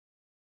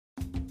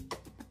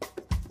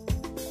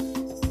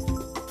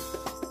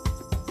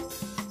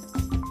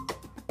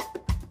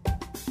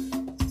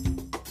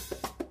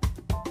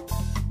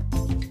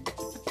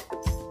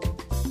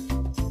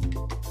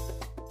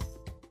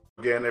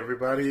Again,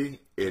 everybody,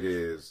 it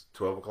is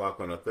 12 o'clock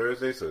on a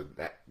Thursday, so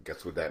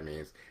guess what that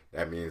means?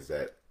 That means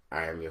that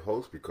I am your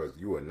host because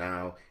you are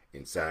now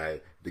inside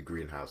the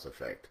greenhouse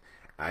effect.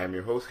 I am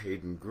your host,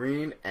 Hayden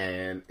Greene,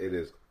 and it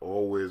is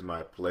always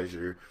my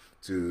pleasure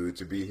to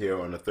be here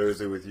on a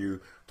Thursday with you,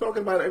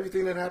 talking about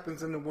everything that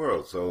happens in the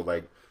world. So,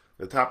 like,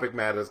 the topic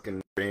matters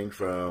can range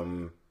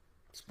from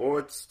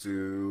sports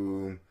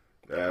to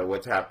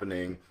what's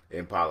happening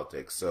in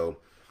politics. So,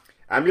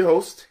 I'm your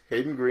host,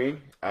 Hayden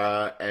Greene,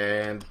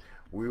 and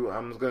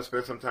I'm going to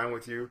spend some time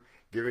with you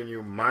giving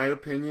you my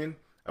opinion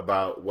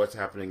about what's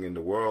happening in the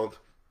world.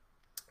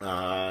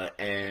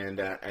 And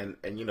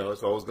you know,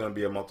 it's always going to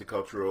be a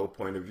multicultural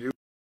point of view.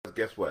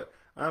 Guess what?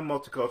 I'm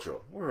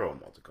multicultural. We're all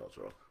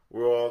multicultural.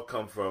 We all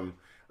come from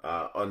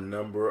a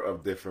number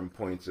of different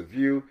points of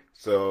view.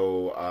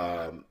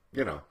 So,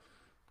 you know,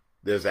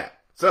 there's that.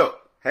 So,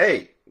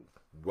 hey,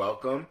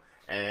 welcome.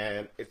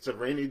 And it's a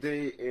rainy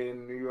day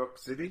in New York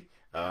City.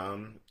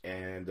 And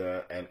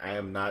I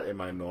am not in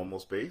my normal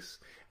space.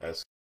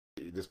 As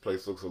this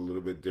place looks a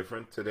little bit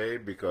different today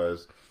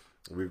because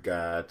we've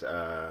got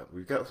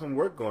some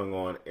work going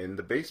on in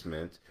the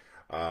basement,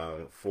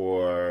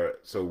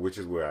 which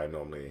is where I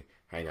normally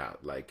hang out.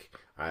 Like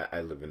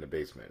I live in the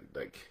basement,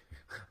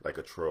 like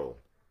a troll.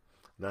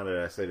 Now that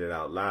I said it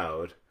out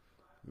loud,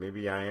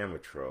 maybe I am a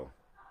troll.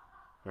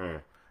 I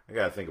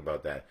gotta think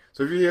about that.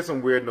 So if you hear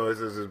some weird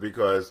noises, it's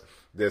because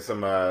there's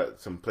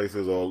some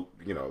places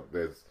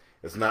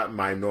it's not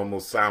my normal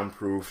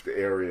soundproofed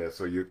area,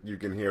 so you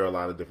can hear a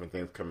lot of different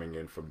things coming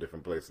in from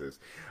different places.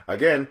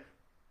 Again,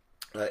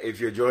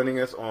 if you're joining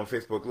us on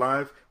Facebook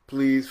Live,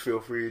 please feel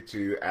free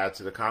to add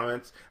to the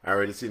comments. I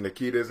already see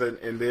Nikita's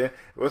in there.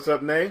 What's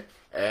up, Nay?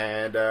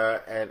 And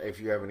if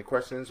you have any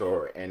questions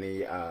or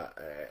any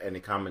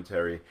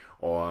commentary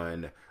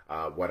on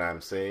what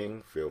I'm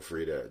saying, feel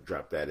free to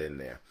drop that in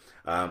there.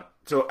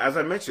 So as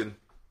I mentioned,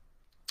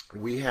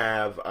 we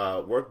have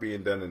work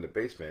being done in the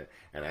basement,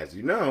 and as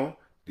you know,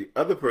 the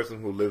other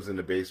person who lives in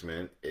the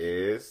basement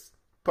is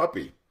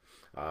Puppy.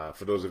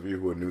 For those of you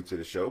who are new to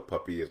the show,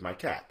 Puppy is my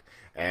cat.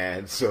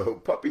 And so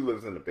Puppy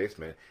lives in the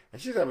basement,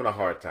 and she's having a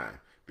hard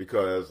time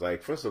because,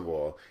 like, first of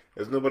all,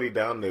 there's nobody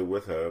down there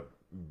with her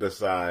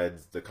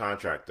besides the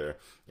contractor,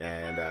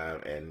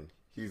 and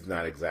he's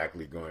not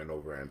exactly going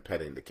over and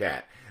petting the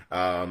cat.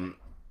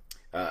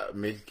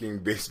 Making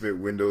basement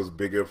windows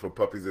bigger for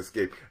Puppy's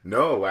escape.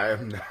 No, I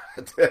am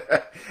not.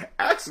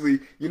 Actually,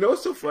 you know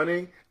what's so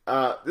funny?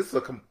 This is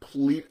a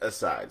complete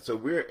aside. So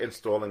we're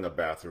installing a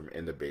bathroom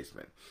in the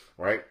basement,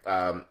 right?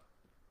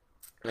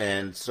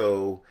 And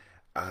so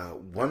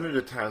one of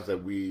the times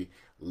that we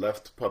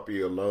left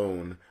Puppy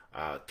alone,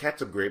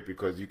 cats are great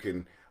because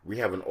we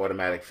have an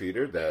automatic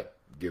feeder that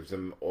gives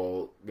them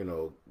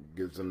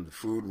gives them the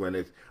food when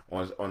it's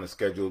on a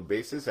scheduled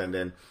basis, and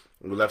then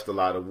we left a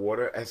lot of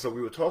water. And so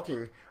we were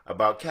talking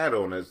about cat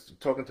owners,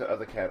 talking to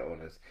other cat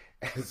owners.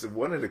 And so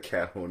one of the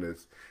cat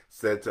owners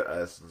said to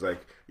us,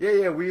 like,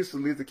 yeah, we used to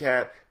leave the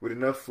cat with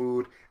enough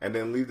food and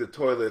then leave the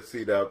toilet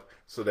seat up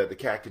so that the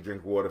cat could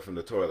drink water from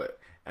the toilet.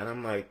 And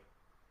I'm like,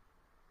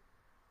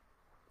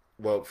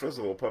 well, first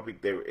of all, Puppy,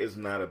 there is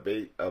not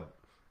a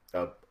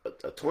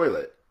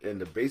toilet in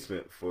the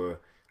basement for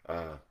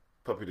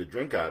Puppy to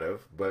drink out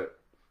of, but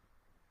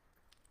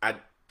I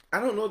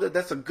don't know that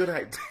that's a good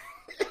idea.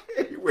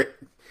 Anyway,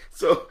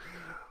 so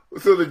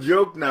the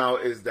joke now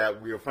is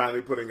that we are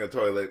finally putting a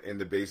toilet in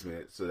the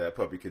basement so that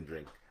Puppy can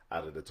drink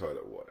out of the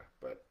toilet water.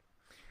 But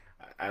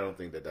I don't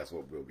think that that's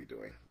what we'll be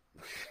doing.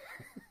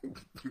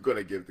 You're going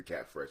to give the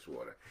cat fresh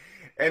water.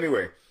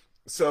 Anyway,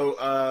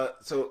 so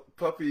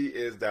Puppy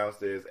is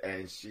downstairs,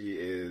 and she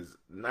is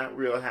not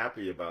real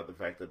happy about the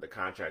fact that the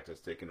contractor's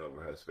taking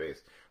over her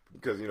space.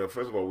 Because, you know,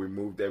 first of all, we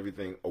moved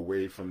everything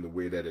away from the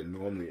way that it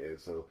normally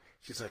is. So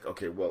she's like,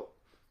 okay, well,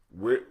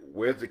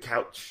 where's the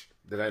couch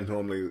that I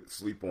normally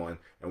sleep on,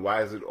 and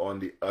why is it on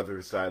the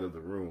other side of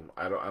the room?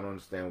 I don't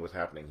understand what's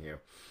happening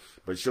here,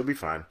 but she'll be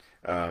fine.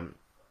 I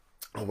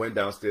went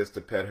downstairs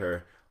to pet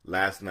her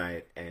last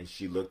night, and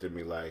she looked at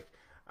me like,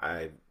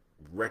 I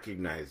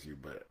recognize you,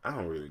 but I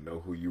don't really know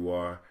who you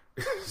are.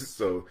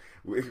 So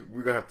we're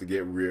gonna have to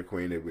get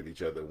reacquainted with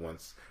each other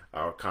once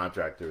our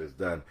contractor is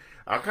done.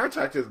 Our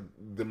contractor is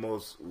the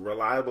most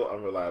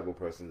unreliable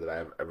person that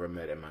I've ever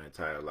met in my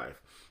entire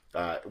life.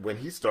 When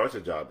he starts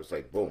a job, it's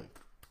like boom,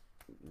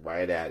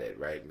 right at it,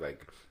 right?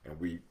 Like,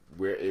 and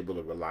we're able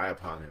to rely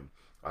upon him.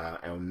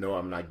 And no,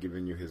 I'm not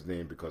giving you his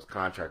name because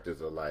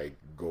contractors are like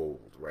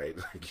gold, right?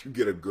 Like, you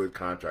get a good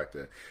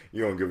contractor,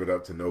 you don't give it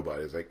up to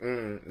nobody. It's like,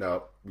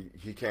 no,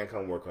 he can't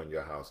come work on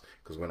your house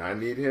because when I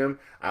need him,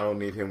 I don't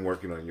need him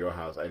working on your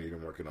house. I need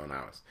him working on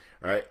ours,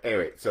 right?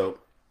 Anyway, so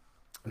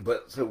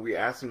we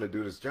asked him to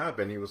do this job,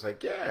 and he was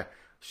like, yeah,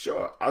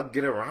 sure, I'll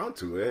get around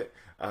to it.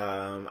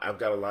 I've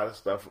got a lot of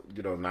stuff,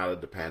 now that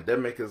the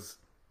pandemic is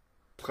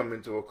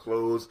coming to a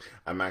close,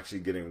 I'm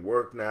actually getting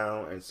work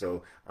now, and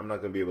so I'm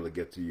not going to be able to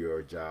get to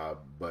your job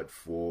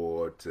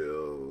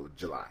till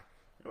July.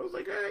 I was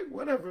like, hey,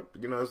 whatever.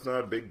 It's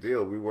not a big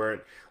deal. We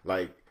weren't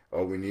like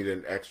oh, we need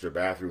an extra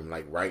bathroom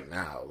like right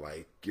now,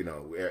 like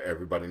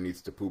everybody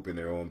needs to poop in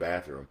their own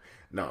bathroom.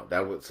 No,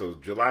 that was so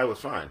July was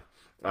fine.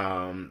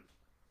 Um,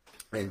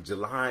 and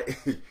July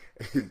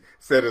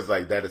said it's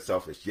like that is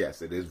selfish.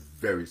 Yes, it is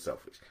very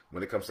selfish.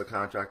 When it comes to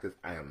contractors,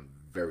 I am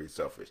very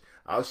selfish.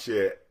 I'll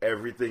share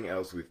everything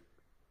else with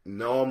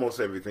no, almost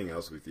everything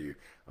else with you.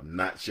 I'm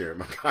not sharing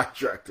my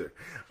contractor.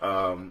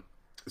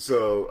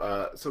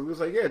 So he was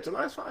like, yeah,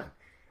 July's fine.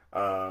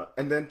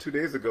 And then 2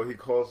 days ago, he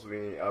calls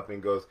me up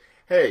and goes,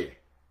 hey,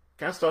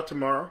 can I start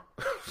tomorrow?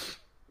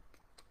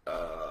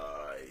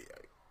 I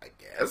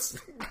guess.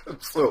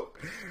 so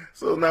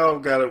now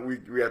I've got to,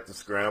 we have to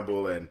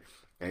scramble and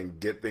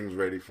get things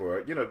ready for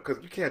it, because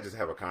you can't just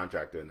have a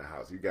contractor in the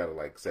house. You got to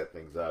like set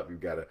things up. You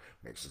got to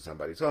make sure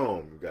somebody's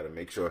home. You got to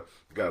make sure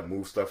you got to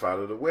move stuff out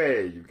of the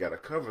way. You got to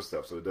cover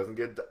stuff so it doesn't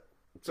get.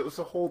 So it's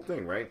a whole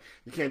thing, right?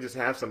 You can't just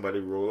have somebody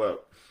roll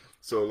up.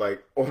 So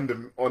like on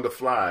the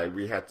fly,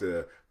 we had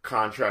to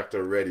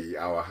contractor ready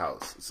our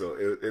house. So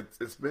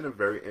it's been a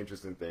very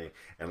interesting thing.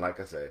 And like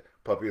I said,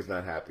 Puppy is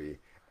not happy.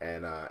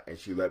 And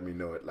she let me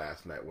know it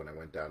last night when I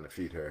went down to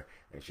feed her.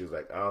 And she was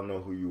like, I don't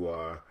know who you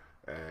are.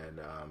 And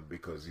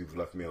because you've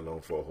left me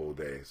alone for a whole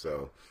day.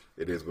 So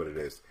it is what it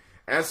is.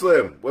 And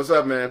Slim, what's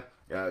up, man?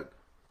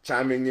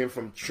 Chiming in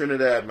from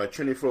Trinidad, my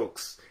Trini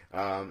folks.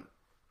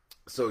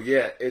 So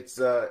yeah, it's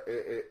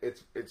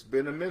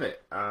been a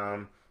minute.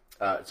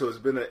 So it's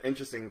been an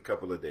interesting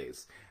couple of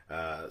days.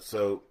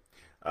 So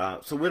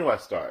where do I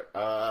start?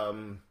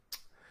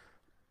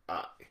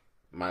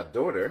 My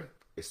daughter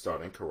is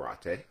starting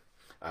karate.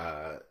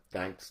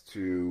 Thanks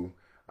to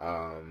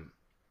one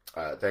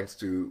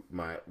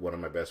of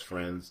my best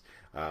friends.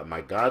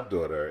 My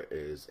goddaughter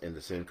is in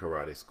the same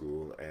karate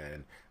school,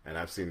 and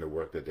I've seen the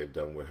work that they've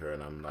done with her,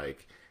 and I'm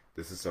like,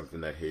 this is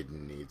something that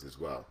Hayden needs as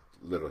well.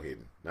 Little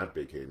Hayden, not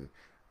big Hayden.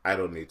 I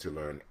don't need to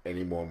learn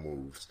any more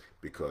moves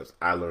because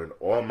I learned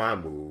all my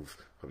moves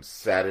from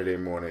Saturday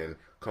morning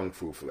Kung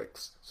Fu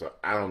flicks. So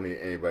I don't need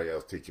anybody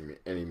else teaching me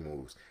any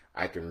moves.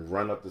 I can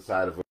run up the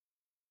side of a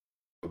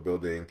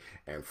building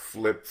and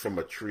flip from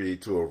a tree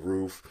to a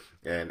roof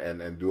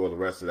and do all the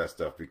rest of that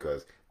stuff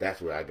because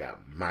that's where I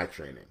got my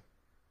training.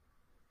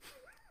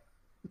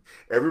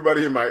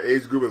 Everybody in my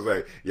age group is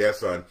like, yeah,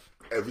 son,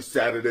 every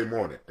Saturday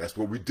morning. That's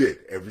what we did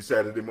every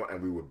Saturday morning.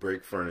 And we would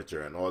break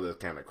furniture and all this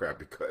kind of crap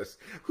because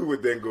we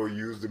would then go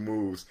use the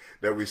moves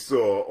that we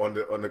saw on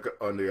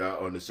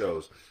the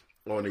shows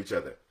on each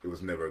other. It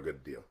was never a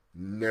good deal.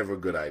 Never a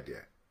good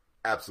idea.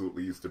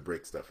 Absolutely used to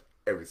break stuff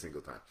every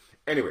single time.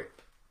 Anyway,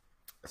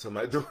 so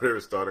my daughter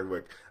is starting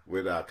with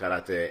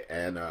karate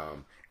and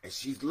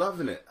she's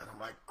loving it. And I'm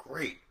like,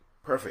 great,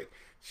 perfect.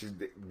 She's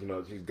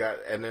got,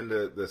 and then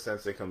the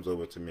sensei comes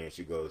over to me and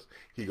he goes,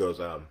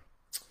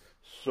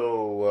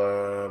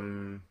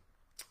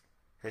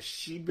 has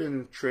she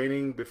been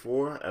training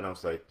before? And I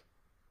was like,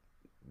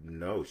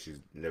 no,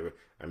 she's never.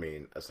 I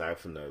mean, aside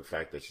from the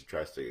fact that she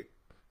tries to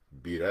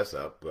beat us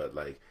up, but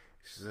like,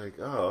 she's like,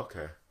 oh,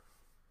 okay.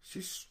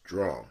 She's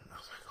strong. I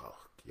was like, oh,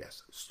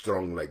 yes,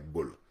 strong like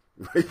bull.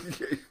 Right?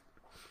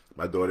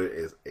 My daughter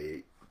is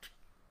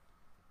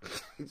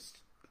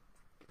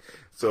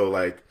so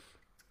like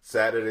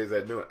Saturdays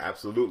at noon,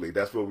 absolutely.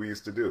 That's what we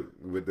used to do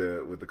with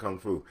the Kung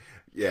Fu.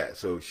 Yeah,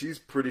 so she's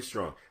pretty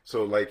strong.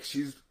 So like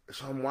so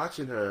I'm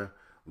watching her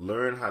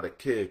learn how to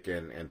kick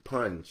and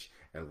punch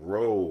and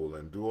roll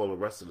and do all the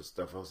rest of the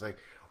stuff. I was like,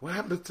 what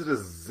happened to the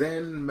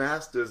Zen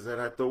masters that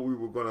I thought we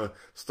were gonna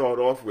start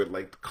off with?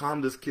 Like,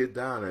 calm this kid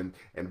down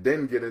and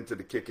then get into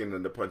the kicking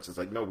and the punching. It's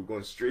like, no, we're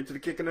going straight to the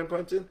kicking and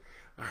punching?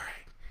 All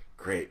right,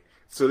 great.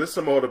 So this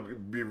some ought to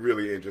be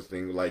really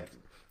interesting, like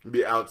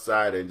be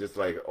outside and just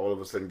like all of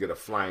a sudden get a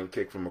flying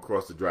kick from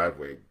across the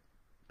driveway.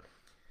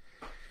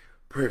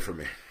 Pray for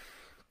me.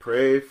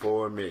 Pray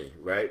for me,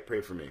 right?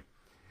 Pray for me.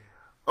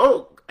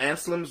 Oh,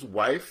 Anslim's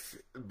wife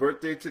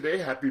birthday today.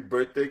 Happy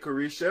birthday,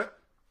 Carisha.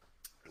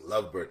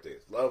 Love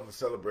birthdays. Love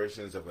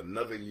celebrations of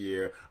another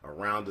year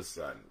around the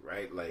sun,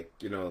 right? Like,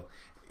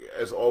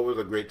 it's always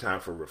a great time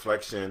for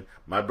reflection.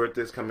 My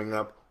birthday's coming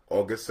up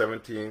August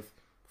 17th.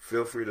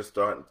 Feel free to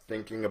start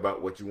thinking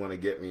about what you want to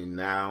get me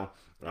now.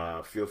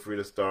 Feel free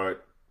to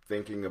start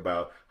thinking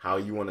about how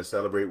you want to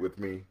celebrate with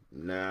me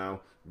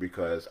now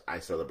because I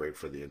celebrate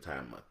for the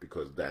entire month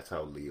because that's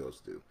how Leos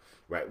do,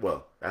 right?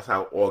 Well, that's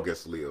how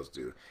August Leos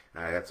do.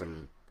 I had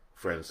some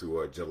friends who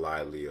are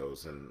July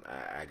Leos and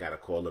I got to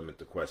call them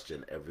into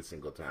question every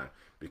single time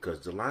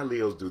because July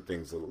Leos do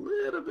things a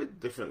little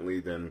bit differently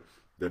than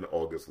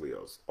August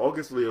Leos.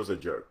 August Leos are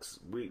jerks.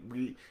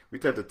 We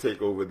tend to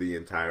take over the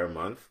entire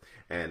month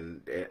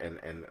and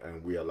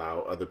we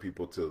allow other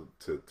people to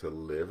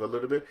live a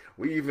little bit.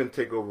 We even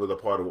take over the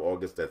part of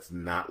August that's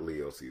not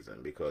Leo season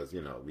because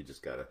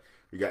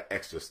we got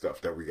extra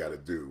stuff that we gotta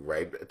do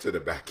right to the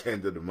back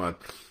end of the month.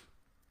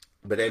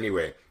 But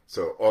anyway,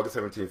 so August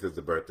 17th is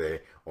the birthday.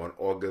 On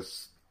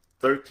August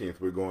 13th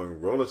we're going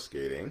roller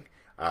skating.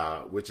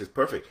 which is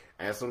perfect.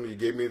 Anselm, you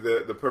gave me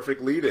the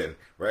perfect lead in,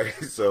 right?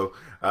 So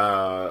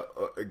on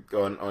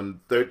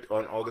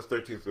August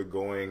 13th, we're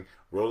going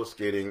roller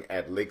skating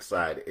at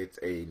Lakeside. It's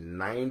a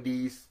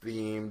 90s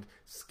themed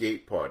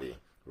skate party,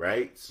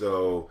 right?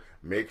 So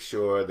make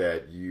sure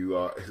that you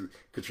are.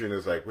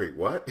 Katrina's like, wait,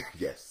 what?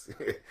 Yes.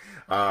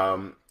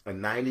 A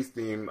 90s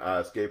theme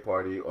skate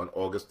party on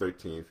August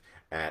 13th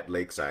at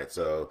Lakeside.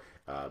 So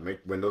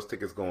when those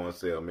tickets go on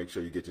sale, make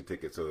sure you get your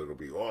tickets so it'll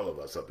be all of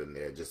us up in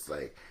there just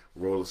like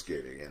roller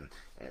skating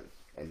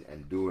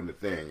and doing the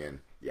thing. And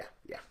yeah.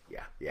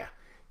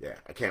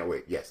 I can't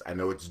wait. Yes, I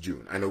know it's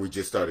June. I know we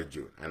just started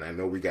June. And I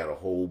know we got a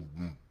whole,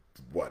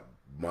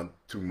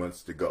 2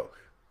 months to go.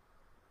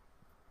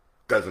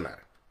 Doesn't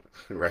matter,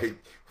 right?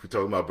 We're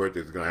talking about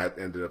birthdays. We're going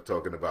to end up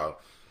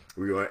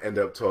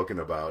talking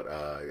about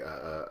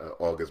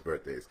August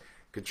birthdays.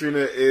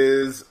 Katrina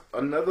is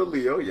another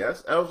Leo,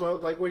 yes. I was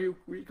like, what are you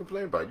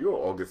complaining about? You're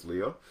an August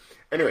Leo.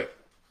 Anyway,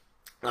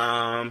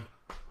 so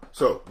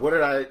what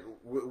did I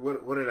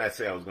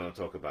say I was going to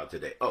talk about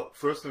today? Oh,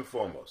 first and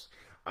foremost,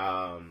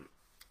 the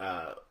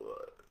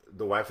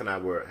wife and I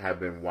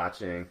have been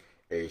watching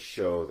a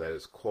show that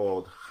is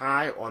called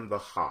High on the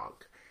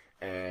Hog,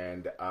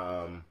 and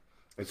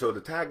so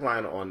the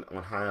tagline on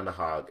High on the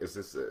Hog is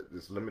this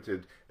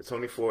limited. It's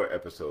only 4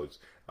 episodes.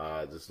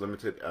 This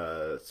limited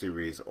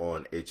series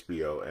on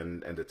HBO,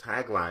 and the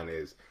tagline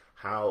is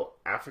how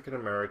African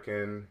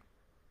American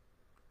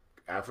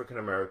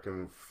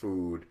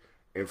food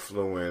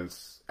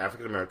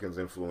African Americans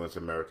influence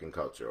American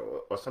culture,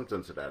 or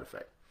something to that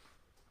effect.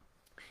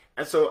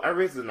 And so I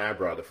raised an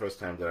eyebrow the first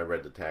time that I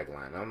read the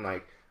tagline. I'm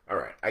like, all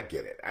right, I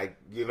get it.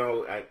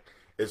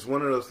 It's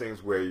one of those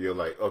things where you're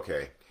like,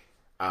 okay,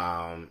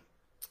 I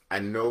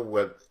know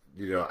what,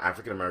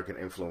 African American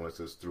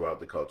influences throughout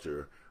the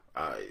culture.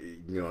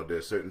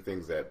 There's certain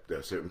things that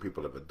certain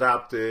people have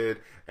adopted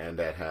and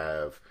that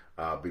have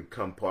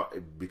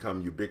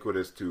become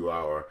ubiquitous to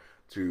our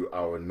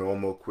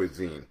normal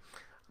cuisine.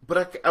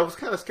 But I was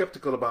kind of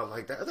skeptical about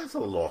like that. That's a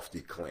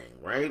lofty claim,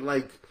 right?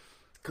 Like,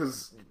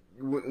 because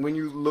when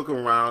you look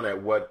around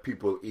at what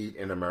people eat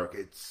in America,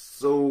 it's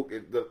so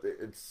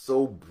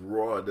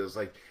broad. There's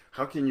like,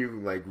 how can you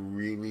like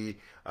really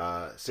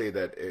say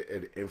that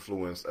it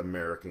influenced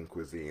American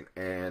cuisine?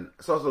 And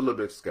so I was a little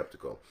bit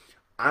skeptical.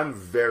 I'm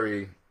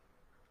very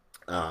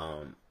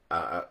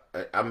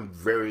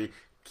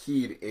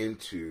keyed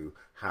into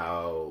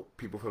how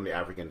people from the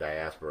African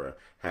diaspora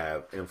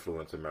have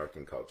influenced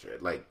American culture.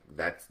 Like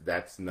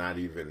that's not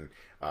even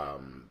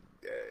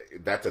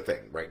that's a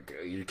thing, right?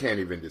 You can't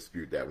even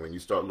dispute that. When you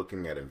start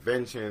looking at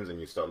inventions and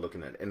you start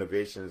looking at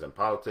innovations and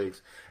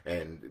politics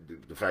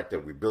and the fact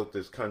that we built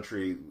this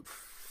country,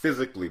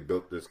 physically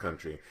built this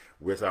country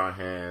with our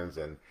hands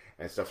and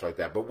stuff like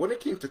that. But when it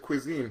came to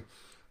cuisine,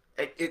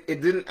 it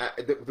didn't,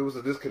 there was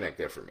a disconnect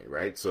there for me,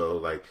 right? So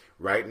like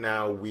right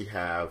now we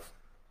have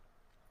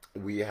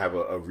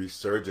a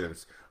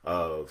resurgence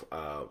of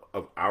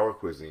our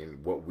cuisine,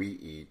 what we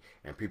eat,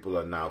 and people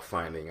are now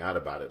finding out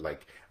about it.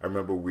 Like I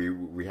remember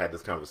we had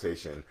this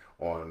conversation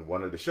on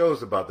one of the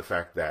shows about the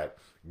fact that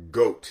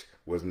goat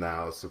was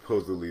now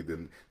supposedly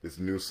this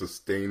new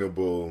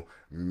sustainable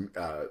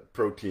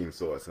protein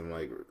source. And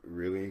like,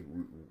 really,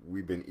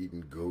 we've been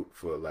eating goat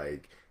for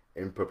like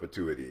in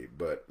perpetuity,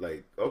 but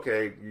like,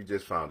 okay, you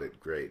just found it,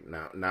 great.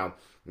 Now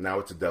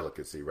it's a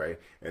delicacy, right?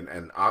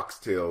 And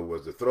oxtail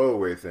was a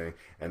throwaway thing,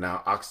 and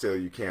now oxtail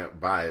you can't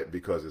buy it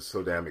because it's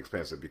so damn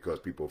expensive because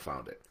people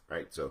found it,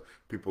 right? So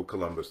people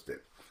Columbused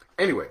it.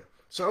 Anyway,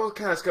 so I was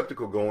kind of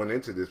skeptical going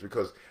into this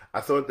because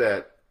I thought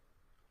that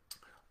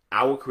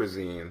our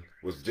cuisine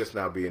was just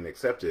now being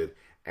accepted,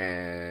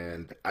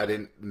 and I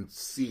didn't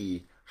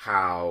see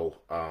how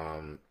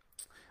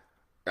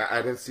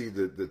I didn't see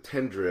the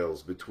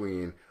tendrils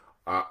between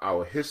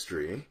our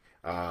history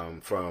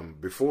from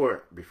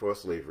before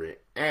slavery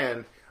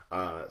and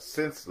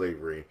since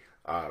slavery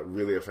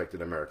really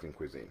affected American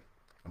cuisine.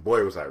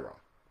 Boy, was I wrong,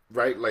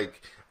 right?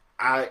 Like,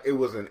 it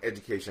was an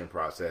education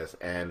process,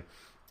 and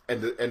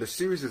the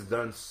series is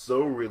done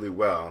so really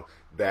well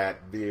that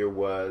there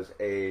was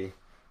a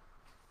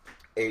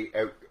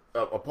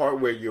part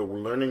where you're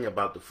learning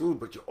about the food,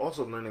 but you're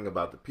also learning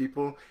about the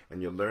people,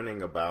 and you're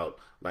learning about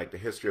like the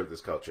history of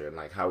this culture and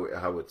like how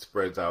it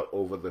spreads out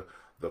over the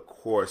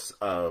course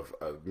of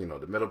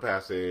the Middle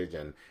Passage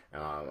and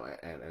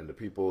the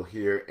people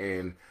here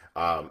in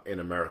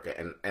America.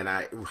 And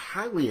I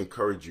highly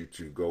encourage you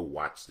to go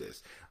watch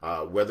this,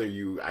 whether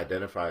you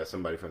identify as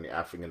somebody from the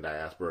African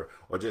diaspora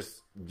or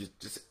just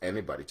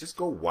anybody. Just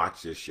go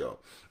watch this show.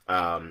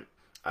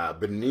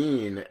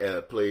 Benin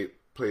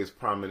plays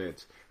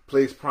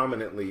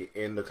prominently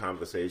in the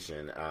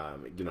conversation.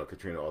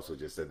 Katrina also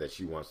just said that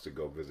she wants to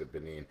go visit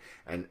Benin,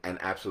 and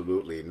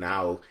absolutely,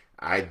 now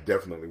I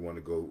definitely want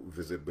to go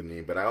visit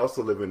Benin. But I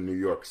also live in New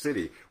York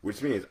City,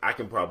 which means I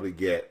can probably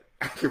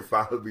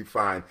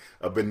find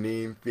a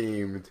Benin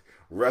themed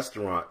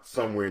restaurant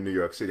somewhere in New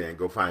York City and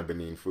go find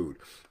Benin food.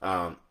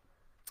 And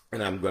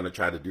I'm going to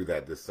try to do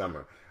that this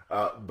summer.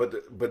 But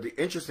the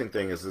interesting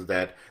thing is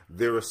that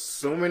there are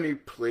so many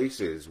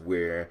places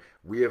where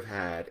we have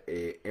had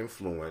a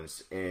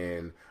influence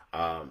in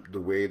the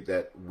way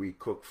that we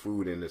cook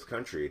food in this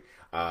country,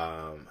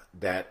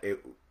 that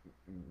it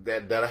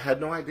that I had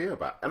no idea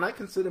about, and I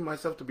consider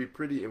myself to be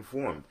pretty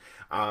informed.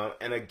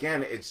 And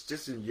again, it's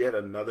just yet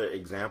another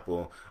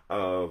example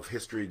of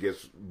history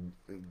gets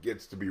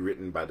to be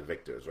written by the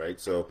victors, right?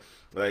 So,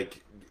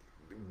 like,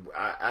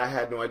 I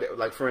had no idea.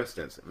 Like, for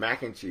instance,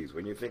 mac and cheese.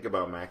 When you think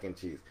about mac and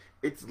cheese,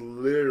 it's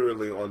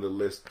literally on the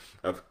list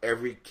of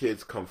every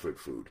kid's comfort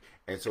food.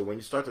 And so when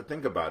you start to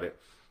think about it,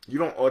 you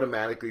don't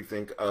automatically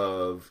think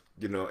of,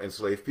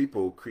 enslaved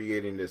people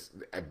creating this,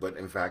 but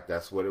in fact,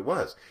 that's what it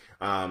was.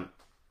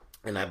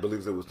 And I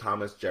believe it was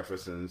Thomas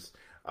Jefferson's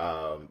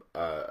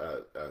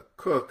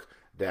cook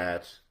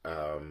that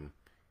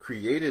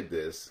created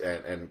this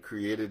and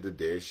created the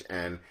dish,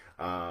 and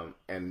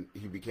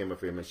he became a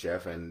famous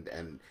chef,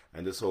 and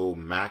this whole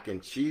mac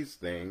and cheese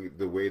thing,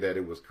 the way that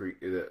it was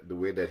the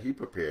way that he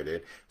prepared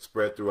it,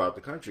 spread throughout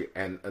the country,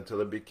 and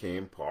until it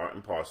became part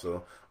and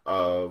parcel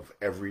of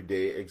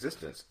everyday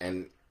existence.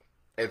 And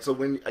so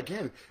when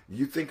again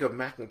you think of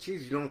mac and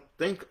cheese, you don't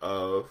think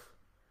of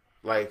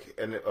like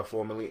a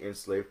formerly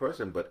enslaved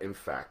person, but in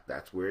fact,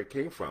 that's where it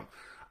came from.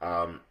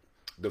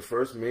 The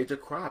first major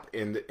crop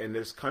in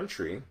this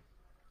country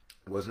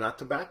was not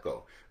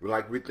tobacco.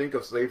 Like, we think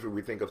of slavery,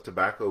 we think of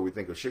tobacco, we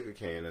think of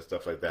sugarcane and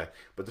stuff like that.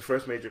 But the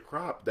first major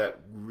crop that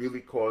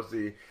really caused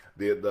the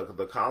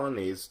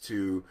colonies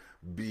to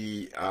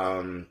be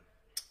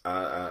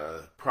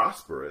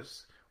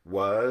prosperous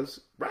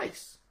was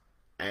rice.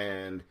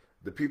 And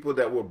the people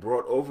that were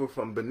brought over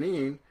from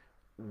Benin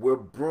were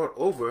brought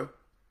over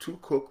to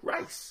cook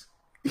rice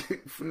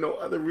for no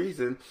other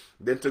reason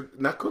than to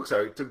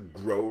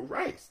grow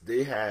rice.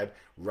 They had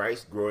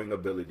rice growing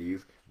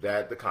abilities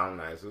that the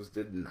colonizers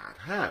did not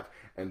have.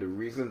 And the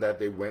reason that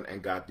they went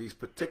and got these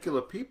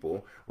particular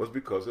people was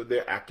because of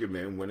their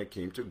acumen when it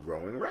came to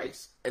growing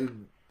rice.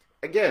 And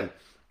again,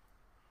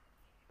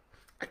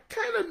 I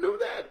kind of knew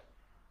that,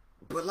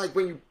 but like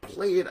when you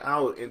play it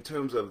out in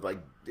terms of like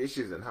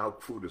dishes and how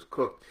food is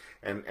cooked,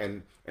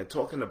 and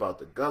talking about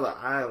the Gullah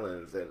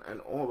Islands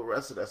and all the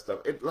rest of that stuff,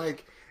 it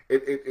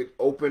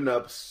opened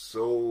up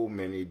so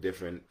many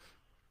different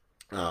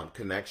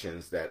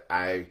connections that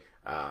I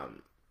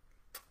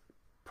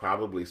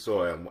probably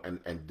saw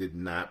and did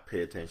not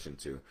pay attention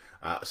to.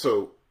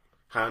 So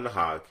High on the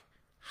Hog,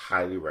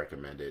 highly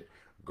recommend it.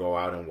 Go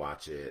out and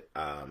watch it,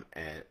 and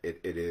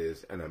it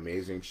is an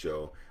amazing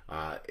show.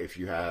 If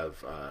you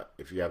have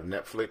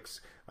Netflix,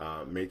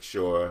 make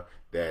sure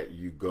that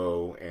you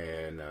go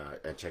and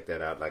check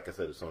that out. Like I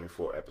said, it's only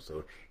 4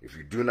 episodes. If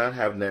you do not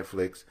have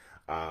Netflix,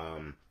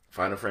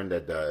 find a friend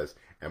that does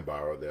and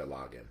borrow their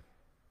login.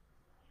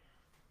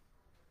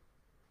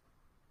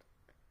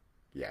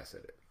 Yeah, I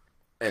said it.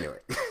 Anyway,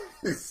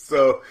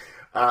 so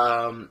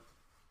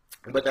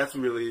but that's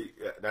really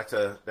that's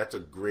a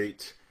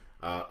great.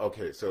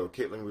 Okay, so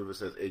Caitlin Weaver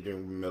says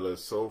Adrian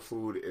Miller's Soul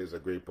Food is a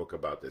great book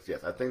about this.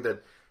 Yes, I think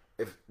that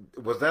I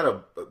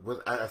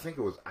think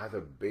it was either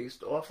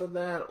based off of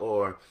that,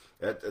 or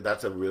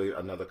that's a really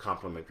another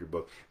complimentary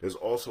book. There's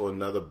also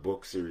another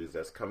book series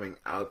that's coming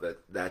out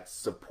that's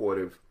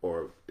supportive,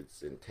 or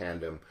it's in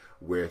tandem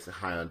with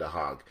High on the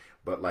Hog.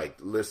 But like,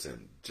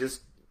 listen,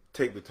 just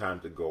take the time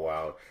to go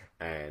out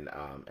and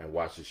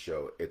watch the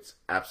show. It's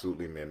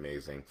absolutely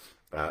amazing.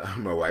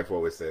 My wife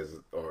always says,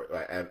 or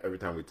every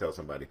time we tell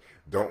somebody,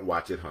 don't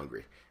watch it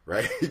hungry,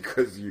 right?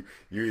 Because you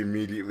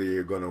immediately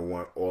are going to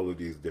want all of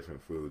these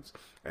different foods.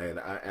 And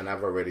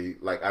I've already,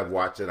 like, I've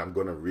watched it. I'm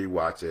going to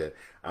rewatch it.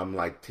 I'm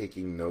like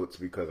taking notes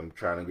because I'm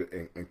trying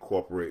to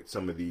incorporate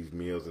some of these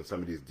meals and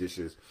some of these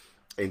dishes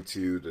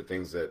into the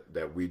things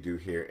that we do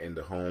here in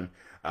the home.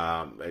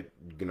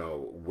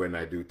 When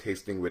I do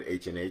tasting with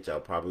H&H,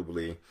 I'll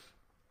probably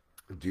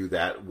do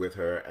that with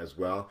her as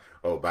well.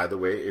 Oh, by the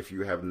way, if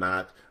you have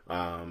not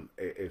signed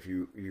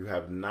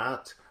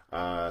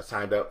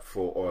up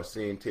for or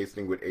seen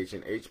Tasting with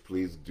H&H,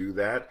 please do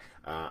that.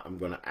 I'm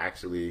going to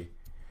actually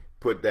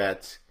put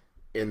that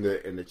in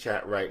the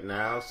chat right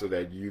now so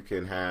that you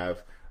can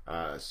have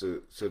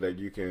so that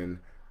you can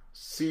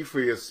see for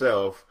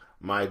yourself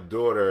my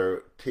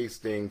daughter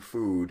tasting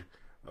food.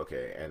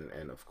 Okay,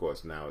 and of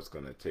course now it's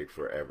going to take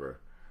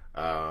forever.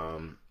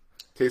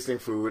 Tasting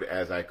food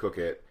as I cook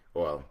it.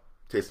 Well,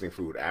 tasting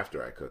food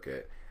after I cook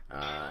it,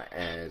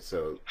 and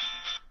so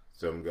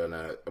I'm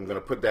gonna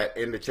put that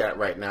in the chat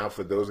right now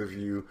for those of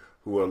you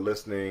who are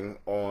listening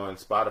on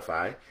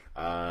Spotify.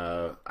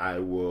 I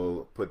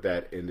will put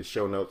that in the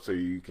show notes so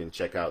you can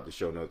check out the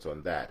show notes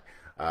on that.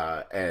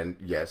 And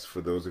yes,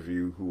 for those of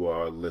you who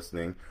are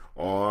listening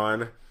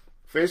on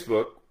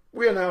Facebook,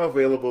 we are now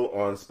available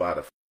on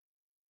Spotify,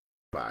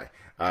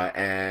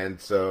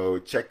 and so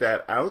check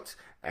that out.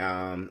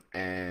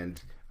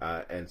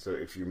 And so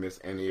if you miss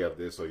any of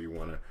this or you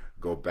want to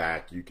go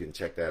back, you can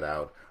check that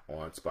out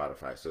on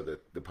Spotify. So the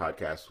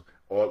podcast,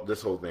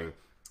 this whole thing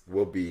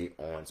will be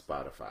on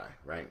Spotify,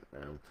 right?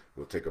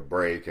 We'll take a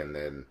break and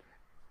then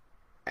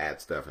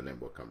add stuff and then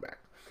we'll come back.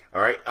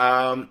 All right.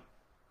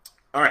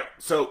 All right.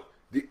 So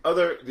the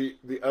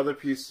other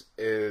piece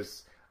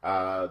is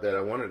that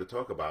I wanted to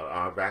talk about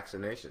are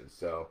vaccinations.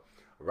 So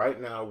right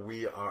now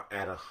we are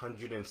at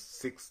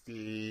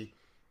 160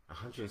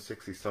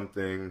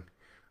 something,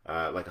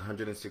 like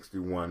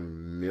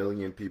 161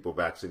 million people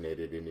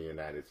vaccinated in the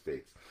United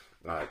States.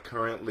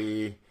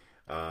 Currently,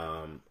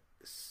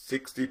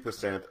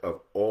 60%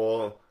 of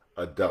all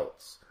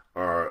adults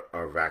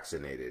are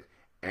vaccinated,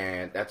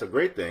 and that's a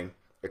great thing,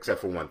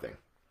 except for one thing: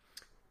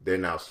 they're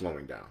now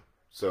slowing down.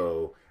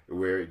 So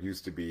where it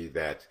used to be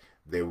that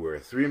there were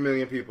 3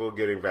 million people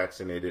getting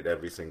vaccinated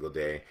every single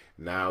day,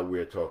 now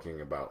we're talking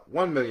about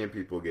 1 million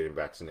people getting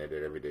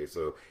vaccinated every day.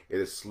 So it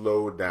has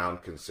slowed down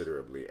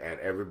considerably, and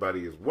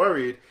everybody is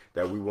worried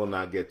that we will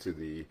not get to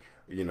the,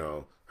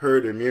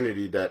 herd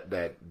immunity that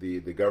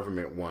the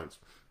government wants,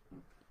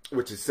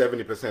 which is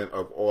 70%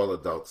 of all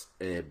adults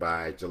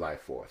by July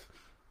 4th.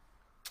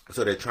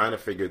 So they're trying to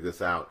figure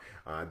this out.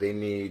 They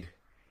need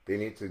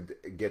to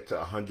get to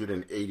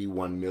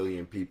 181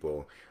 million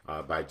people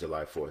by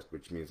July 4th,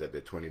 which means that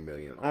they're 20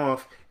 million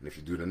off. And if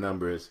you do the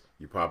numbers,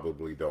 you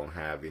probably don't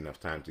have enough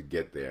time to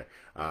get there,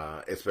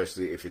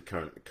 especially if it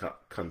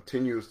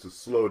continues to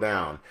slow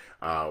down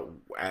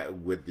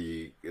with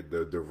the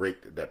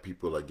rate that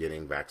people are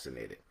getting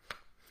vaccinated.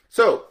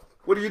 So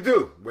what do you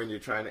do when you're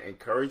trying to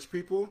encourage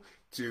people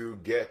to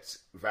get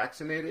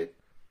vaccinated?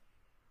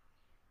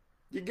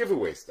 You give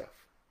away stuff.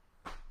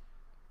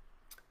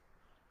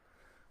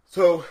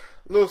 So,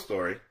 little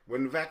story.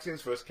 When the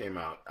vaccines first came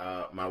out,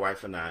 my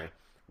wife and I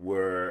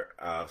were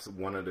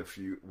one of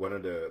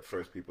the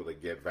first people to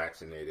get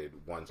vaccinated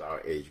once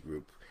our age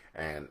group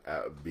and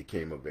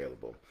became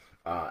available.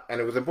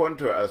 And it was important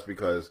to us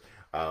because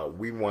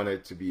we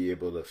wanted to be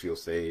able to feel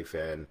safe,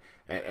 and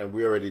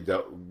we already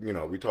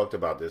we talked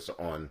about this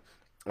on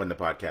the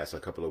podcast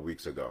a couple of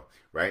weeks ago,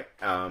 right?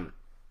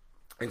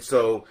 And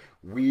so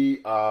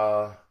we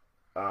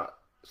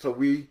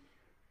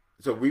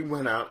So we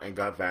went out and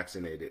got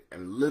vaccinated,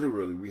 and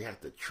literally we had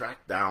to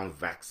track down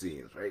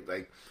vaccines, right?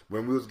 Like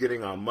when we was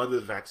getting our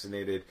mothers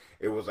vaccinated,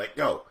 it was like,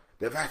 yo,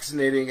 they're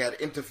vaccinating at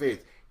Interfaith.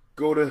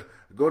 Go to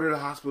the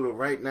hospital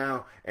right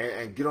now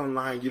and get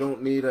online. You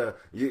don't need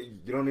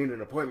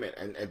an appointment.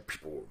 And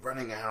people were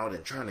running out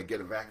and trying to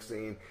get a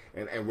vaccine.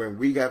 And when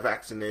we got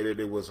vaccinated,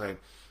 it was like,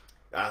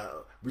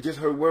 we just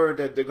heard word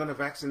that they're gonna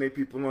vaccinate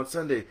people on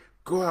Sunday.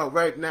 Go out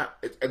right now.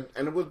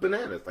 And it was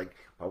bananas. Like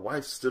my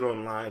wife stood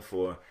online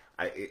for,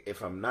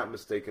 if I'm not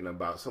mistaken,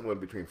 about somewhere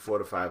between 4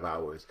 to 5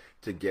 hours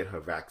to get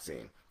her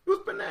vaccine. It was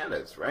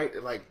bananas,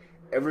 right? Like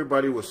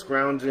everybody was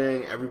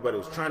scrounging, everybody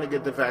was trying to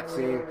get the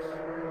vaccine,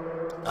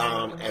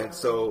 and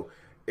so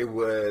it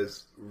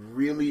was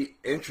really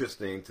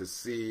interesting to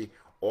see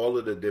all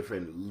of the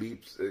different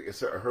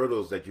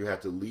hurdles that you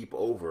had to leap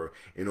over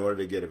in order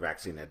to get a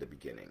vaccine at the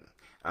beginning.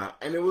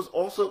 And it was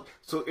also,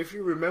 so if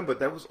you remember,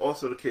 that was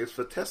also the case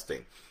for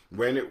testing.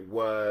 When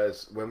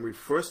we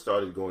first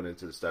started going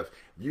into the stuff,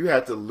 you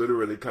had to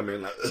literally come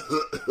in like,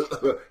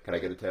 can I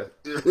get a test?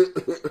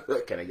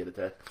 Can I get a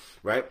test?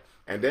 Right?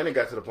 And then it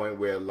got to the point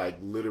where like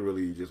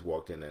literally you just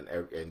walked in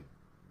and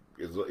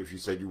if you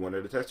said you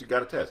wanted a test, you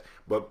got a test.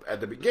 But at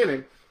the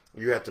beginning,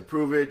 you had to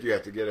prove it. You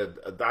had to get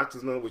a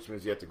doctor's note, which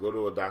means you had to go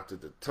to a doctor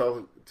to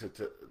tell,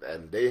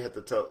 and they had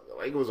to tell,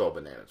 like it was all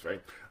bananas,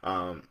 right?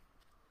 And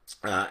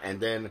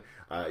then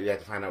you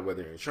had to find out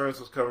whether insurance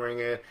was covering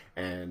it,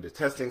 and the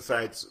testing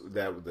sites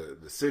that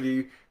the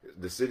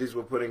cities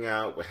were putting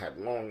out had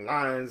long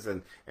lines,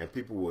 and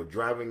people were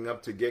driving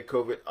up to get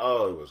COVID.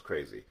 Oh, it was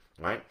crazy,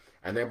 right?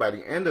 And then by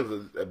the end of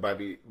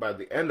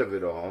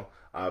it all,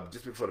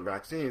 just before the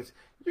vaccines,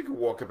 you could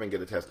walk up and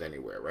get a test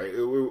anywhere, right?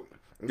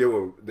 There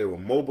were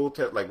mobile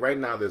tests. Like right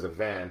now, there's a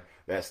van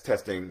that's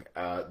testing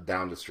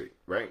down the street,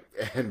 right?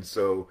 And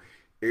so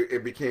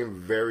it became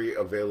very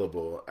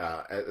available,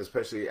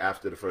 especially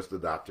after the first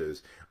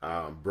adopters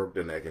broke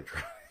their neck and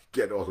tried to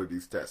get all of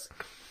these tests.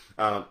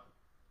 But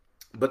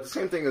the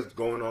same thing is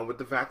going on with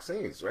the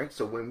vaccines, right?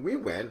 So when we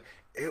went,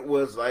 it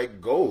was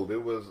like gold.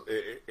 It was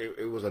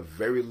a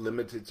very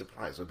limited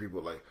supply. So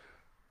people were like,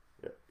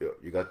 yo,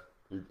 you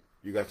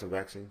got some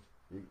vaccines?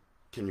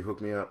 Can you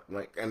hook me up?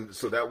 Like, and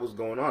so that was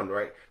going on,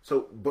 right?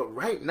 So, but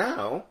right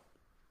now,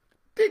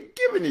 they're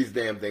giving these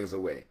damn things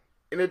away.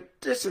 In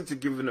addition to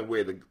giving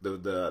away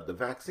the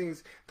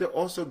vaccines, they're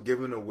also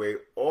giving away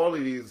all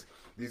of these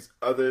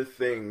other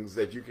things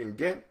that you can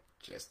get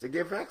just to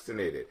get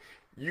vaccinated.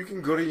 You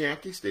can go to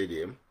Yankee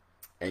Stadium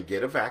and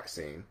get a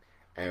vaccine,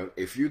 and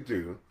if you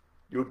do,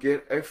 you'll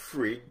get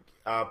free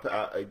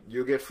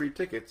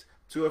tickets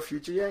to a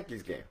future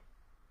Yankees game.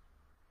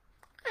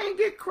 I didn't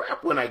get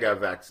crap when I got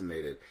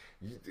vaccinated.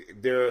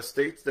 There are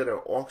states that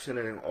are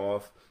auctioning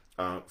off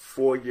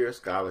 4-year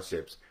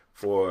scholarships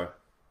for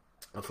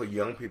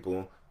young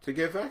people to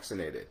get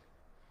vaccinated.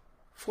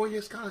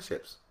 4-year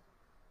scholarships.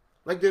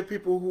 Like there are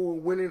people who are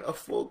winning a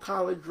full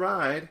college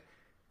ride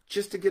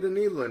just to get a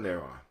needle in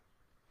their arm,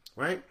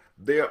 right?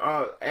 There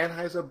are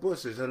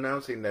Anheuser-Busch is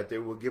announcing that they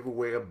will give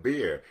away a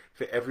beer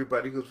for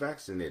everybody who's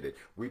vaccinated.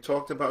 We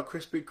talked about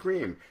Krispy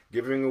Kreme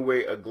giving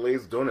away a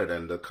glazed donut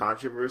and the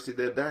controversy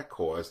that that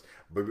caused,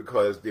 but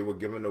because they were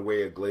giving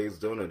away a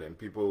glazed donut and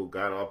people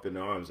got up in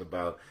arms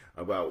about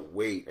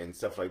weight and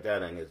stuff like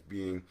that, and it's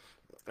being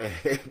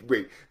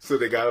wait, so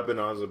they got up in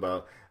arms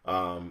about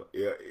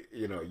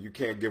you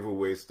can't give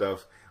away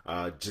stuff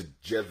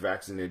just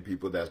vaccinated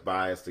people, that's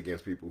biased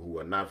against people who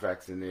are not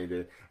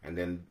vaccinated. And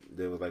then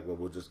they were like, well,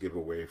 we'll just give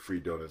away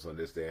free donuts on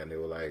this day. And they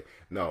were like,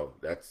 no,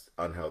 that's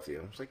unhealthy.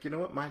 And I was like, you know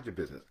what? Mind your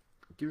business.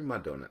 Give me my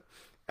donut.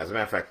 As a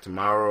matter of fact,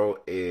 tomorrow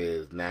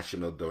is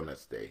National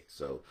Donuts Day.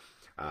 So,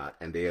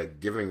 and they are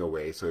giving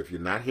away. So if you're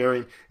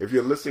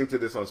listening to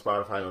this on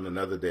Spotify on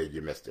another day,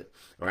 you missed it.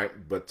 All right.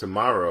 But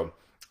tomorrow,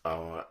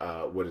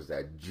 what is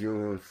that?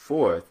 June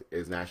 4th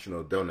is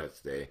National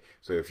Donuts Day.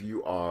 So if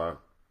you are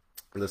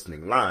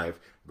listening live,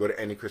 go to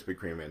any Krispy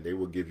Kreme and they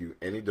will give you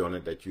any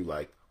donut that you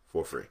like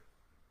for free.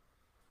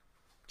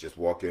 Just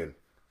walk in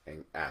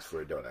and ask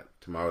for a donut.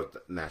 Tomorrow's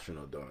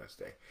National Donuts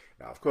Day.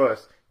 Now, of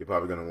course, you're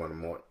probably going to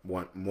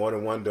want more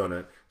than one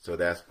donut, so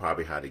that's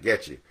probably how to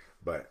get you.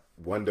 But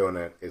one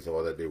donut is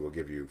all that they will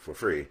give you for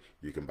free.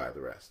 You can buy the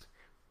rest.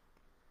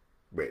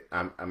 Wait,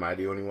 am I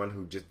the only one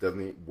who just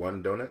doesn't eat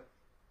one donut?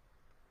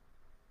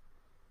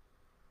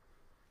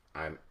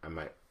 I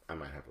might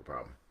have a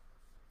problem,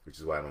 which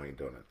is why I don't eat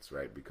donuts,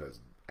 right? Because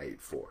I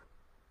eat 4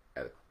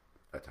 at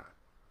a time.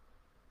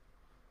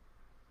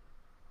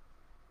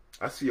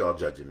 I see y'all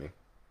judging me.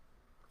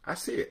 I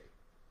see it.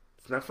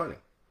 It's not funny.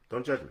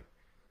 Don't judge me.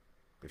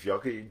 If y'all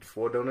could eat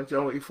 4 donuts,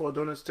 y'all will eat 4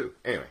 donuts too.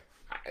 Anyway,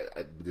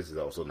 this is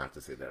also not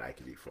to say that I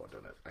could eat 4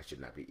 donuts. I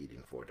should not be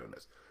eating 4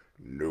 donuts.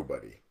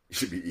 Nobody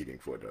should be eating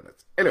 4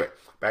 donuts. Anyway,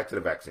 back to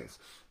the vaccines.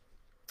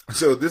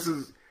 So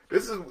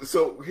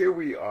so here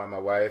we are, my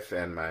wife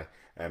and my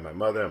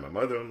mother and my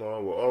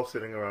mother-in-law were all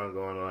sitting around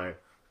going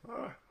like,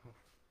 oh,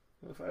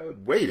 if I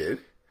had waited,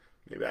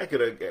 maybe I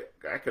could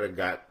have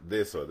got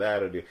this or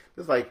that or the.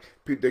 It's like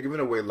they're giving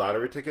away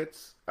lottery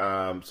tickets.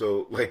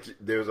 So like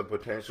there's a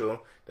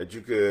potential that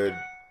you could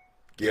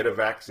get a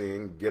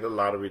vaccine, get a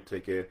lottery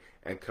ticket,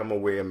 and come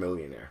away a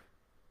millionaire.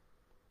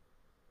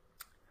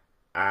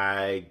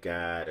 I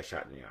got a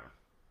shot in the arm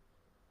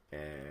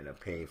and a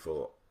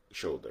painful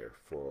shoulder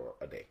for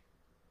a day.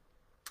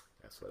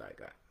 That's what I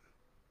got.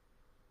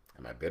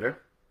 Am I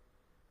bitter?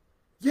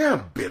 Yeah,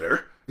 I'm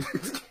bitter. I'm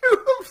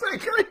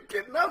like, I didn't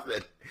get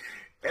nothing.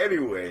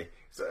 Anyway,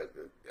 so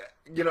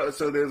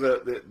so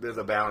there's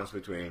a balance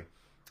between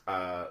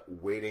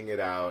waiting it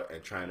out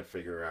and trying to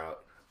figure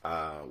out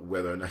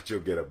whether or not you'll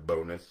get a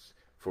bonus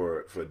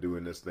for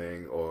doing this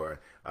thing, or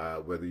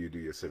whether you do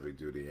your civic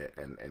duty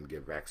and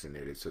get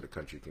vaccinated so the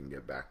country can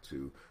get back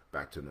to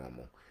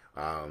normal.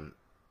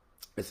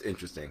 It's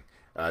interesting.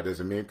 There's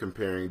a meme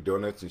comparing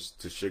donuts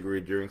to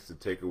sugary drinks to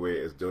take away,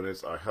 as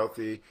donuts are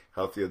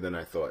healthier than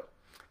I thought.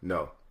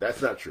 No,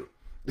 that's not true.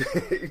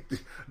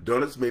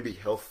 Donuts may be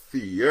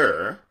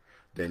healthier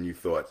than you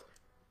thought,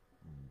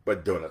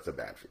 but donuts are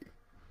bad for you,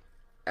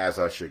 as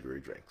are sugary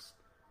drinks,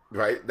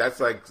 right? That's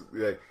like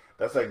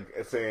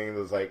saying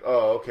it's like,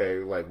 oh, okay,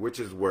 like which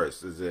is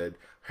worse? Is it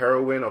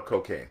heroin or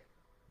cocaine?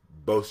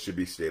 Both should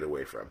be stayed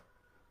away from.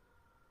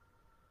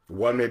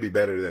 One may be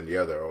better than the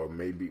other, or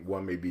maybe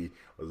one may be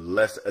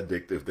less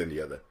addictive than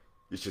the other.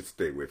 You should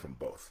stay away from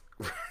both.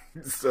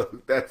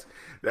 So that's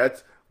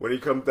when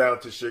it comes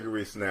down to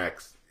sugary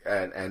snacks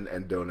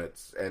and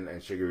donuts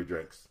and sugary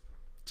drinks.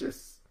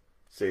 Just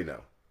say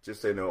no.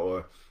 Just say no,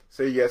 or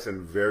say yes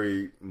in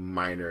very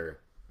minor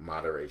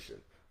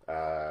moderation,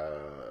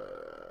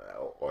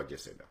 or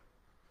just say no.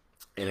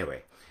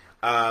 Anyway,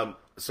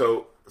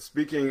 so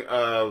speaking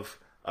of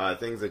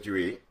things that you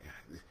eat,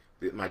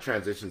 my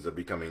transitions are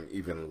becoming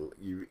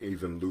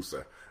even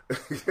looser,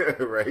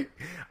 right?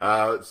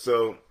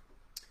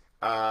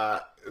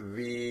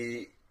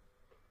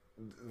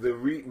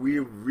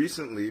 We've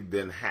recently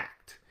been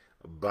hacked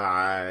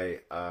by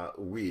I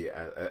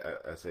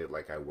say it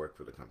like I work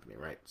for the company,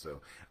 right? So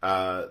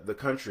the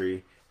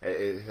country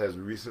has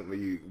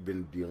recently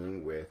been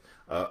dealing with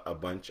a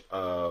bunch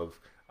of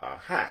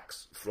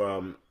hacks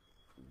from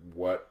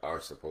what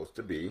are supposed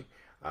to be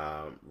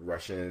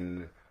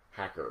Russian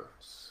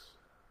hackers.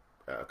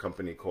 A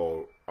company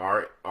called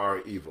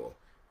R-Evil.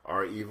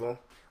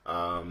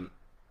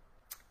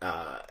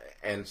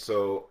 And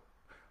so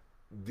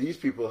these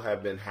people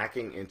have been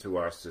hacking into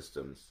our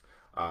systems.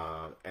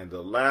 And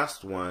the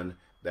last one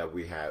that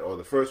we had, or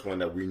the first one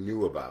that we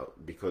knew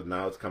about, because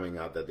now it's coming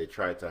out that they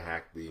tried to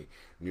hack the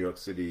New York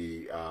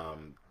City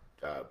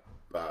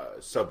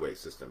subway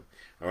system.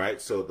 All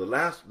right. So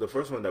the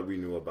first one that we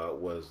knew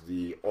about was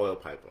the oil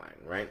pipeline,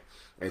 right?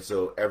 And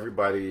so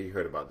everybody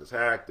heard about this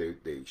hack.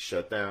 They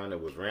shut down.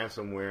 It was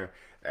ransomware,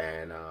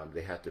 and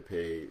they had to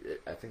pay.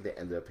 I think they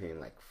ended up paying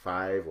like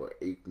 $5 or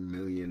 $8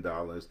 million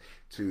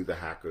to the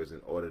hackers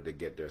in order to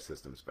get their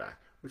systems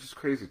back, which is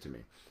crazy to me,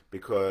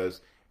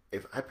 because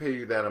if I pay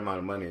you that amount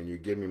of money and you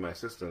give me my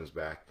systems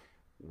back,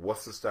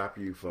 what's to stop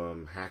you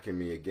from hacking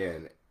me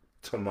again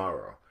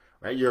tomorrow,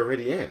 right? You're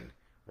already in,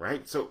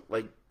 right? So,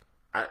 like,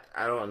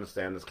 I don't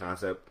understand this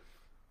concept.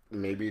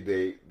 Maybe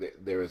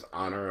there is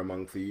honor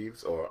among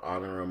thieves or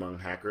honor among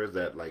hackers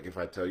that, like, if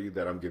I tell you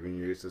that I'm giving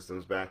you your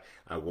systems back,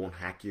 I won't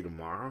hack you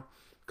tomorrow,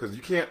 because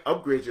you can't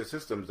upgrade your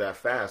systems that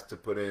fast to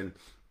put in.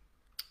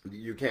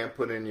 You can't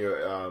put in your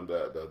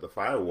the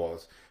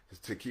firewalls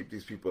to keep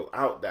these people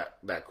out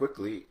that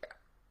quickly.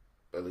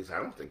 At least I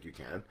don't think you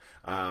can.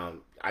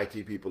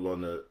 IT people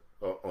on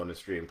the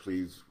stream,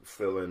 please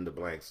fill in the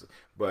blanks.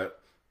 But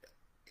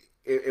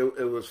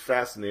it was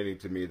fascinating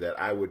to me that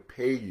I would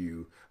pay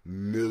you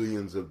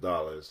millions of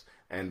dollars,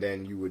 and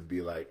then you would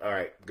be like, all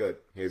right, good,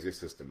 here's your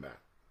system back.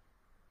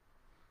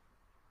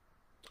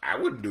 I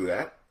wouldn't do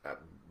that,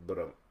 but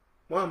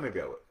well,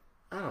 maybe I would.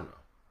 I don't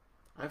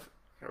know.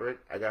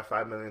 I got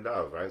 $5 million,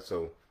 right?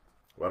 So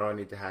why do I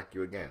need to hack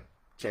you again?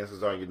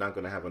 Chances are you're not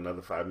going to have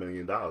another $5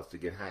 million to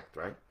get hacked,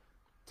 right?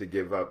 To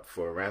give up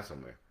for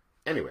ransomware.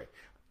 Anyway,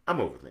 I'm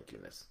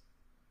overthinking this,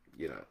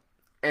 you know.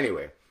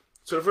 Anyway,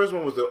 so the first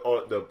one was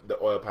the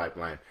oil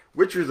pipeline,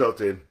 which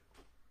resulted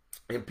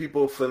in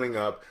people filling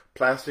up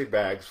plastic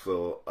bags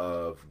full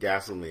of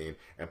gasoline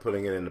and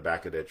putting it in the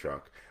back of their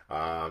truck,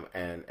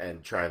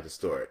 and trying to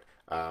store it.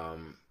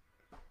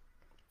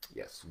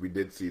 Yes, we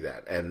did see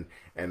that, and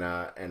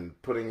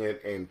putting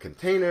it in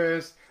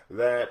containers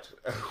that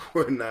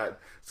were not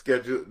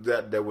scheduled,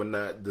 that were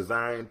not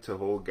designed to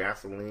hold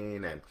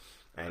gasoline,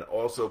 and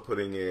also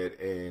putting it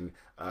in.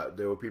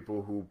 There were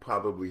people who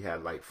probably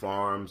had like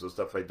farms or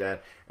stuff like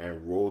that,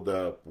 and rolled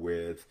up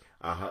with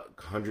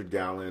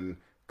 100-gallon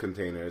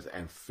containers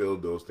and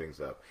filled those things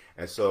up.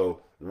 And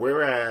so,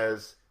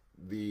 whereas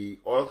the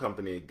oil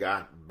company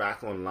got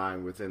back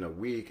online within a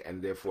week,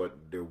 and therefore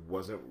there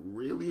wasn't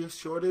really a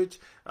shortage.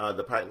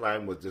 The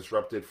pipeline was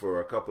disrupted for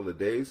a couple of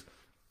days,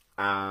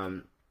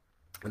 and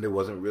there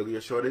wasn't really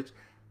a shortage.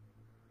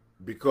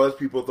 Because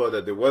people thought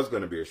that there was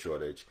going to be a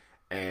shortage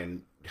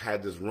and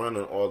had this run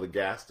on all the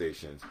gas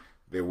stations,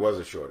 there was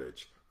a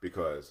shortage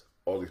because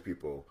all these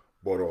people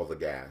bought all the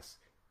gas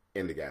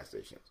in the gas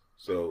stations.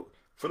 So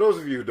for those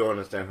of you who don't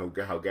understand how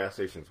gas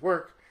stations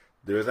work,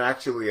 there's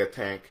actually a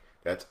tank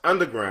that's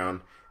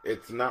underground.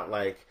 It's not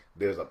like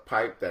there's a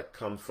pipe that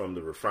comes from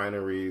the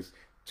refineries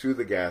to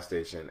the gas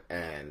station,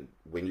 and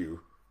when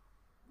you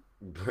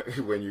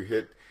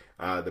hit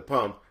the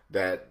pump,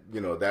 that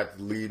that's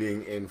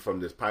leading in from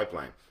this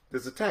pipeline.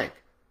 There's a tank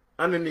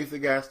underneath the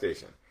gas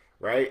station,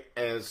 right?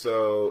 And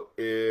so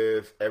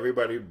if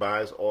everybody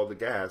buys all the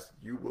gas,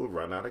 you will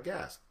run out of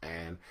gas.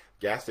 And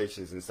gas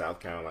stations in South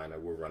Carolina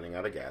were running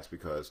out of gas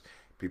because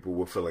people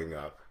were filling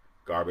up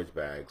garbage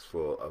bags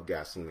full of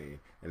gasoline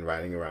and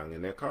riding around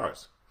in their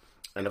cars.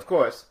 And of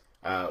course,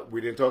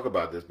 we didn't talk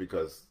about this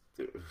because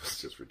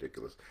it's just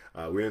ridiculous.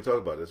 We didn't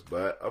talk about this,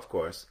 but of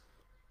course,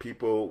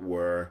 people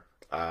were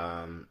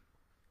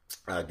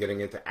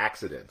getting into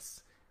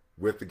accidents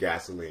with the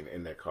gasoline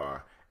in their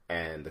car,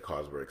 and the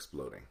cars were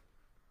exploding.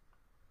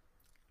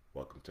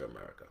 Welcome to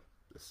America.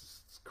 This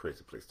is a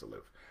crazy place to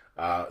live.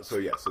 So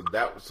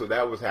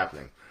that was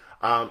happening.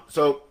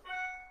 So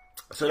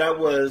that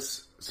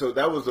was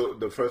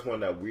the first one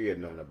that we had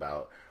known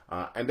about.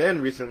 And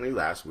then recently,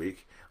 last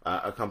week,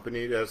 a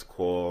company that's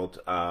called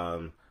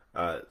CPS,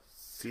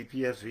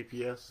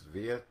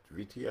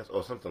 VTS,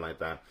 or something like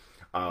that,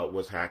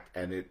 was hacked,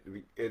 and it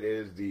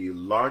is the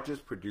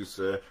largest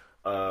producer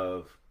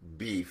of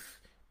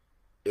beef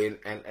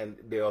and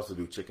they also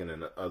do chicken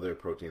and other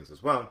proteins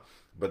as well,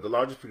 but the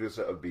largest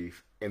producer of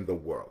beef in the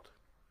world,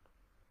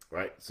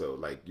 right? So,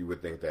 like, you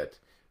would think that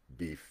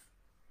the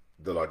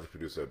largest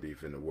producer of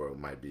beef in the world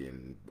might be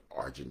in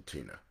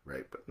Argentina,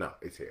 right? But no,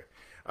 it's here.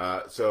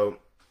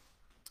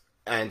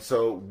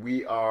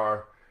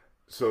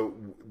 So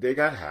they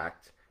got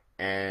hacked,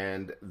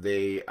 and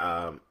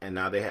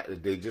now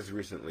they just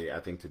recently, I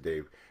think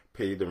today,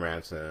 paid the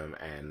ransom,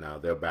 and now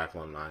they're back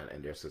online,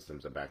 and their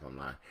systems are back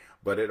online.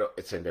 But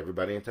it sent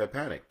everybody into a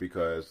panic,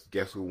 because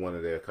guess who one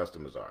of their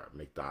customers are?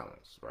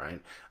 McDonald's,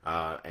 right?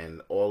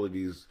 And all of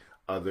these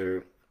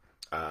other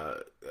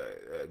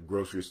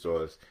grocery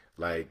stores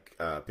like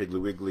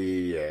Piggly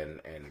Wiggly and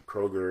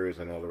Kroger's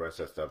and all the rest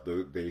of that stuff,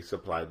 they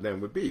supplied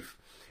them with beef.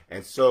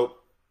 And so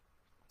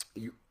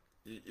you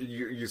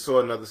saw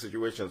another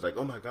situation. It's like,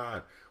 oh my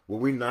God, will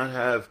we not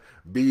have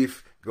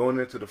beef going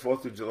into the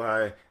 4th of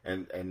July?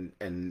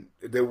 And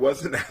there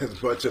wasn't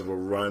as much of a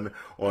run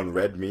on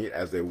red meat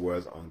as there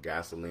was on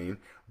gasoline,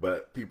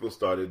 but people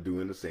started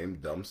doing the same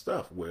dumb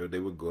stuff where they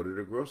would go to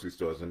the grocery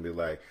stores and be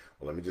like,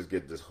 well, let me just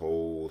get this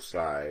whole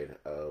side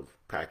of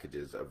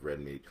packages of red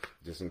meat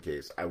just in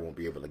case I won't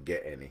be able to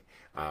get any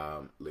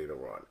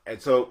later on.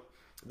 And so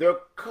there are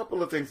a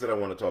couple of things that I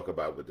want to talk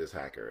about with these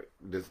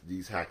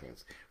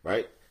hackings,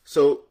 right?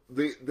 So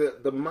the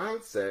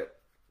mindset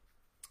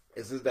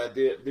is that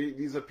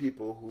these are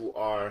people who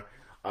are,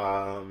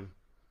 the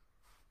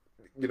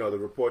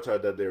reports are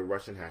that they're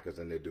Russian hackers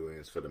and they're doing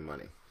this for the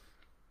money.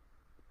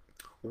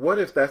 What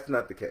if that's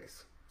not the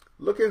case?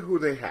 Look at who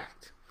they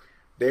hacked.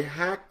 They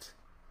hacked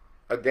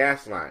a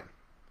gas line,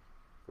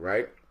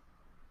 right?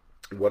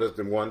 What is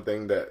the one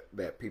thing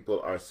that people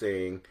are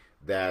saying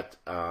that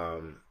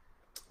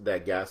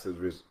that gas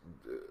is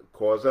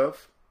cause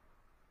of?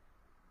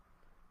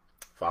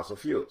 Fossil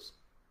fuels,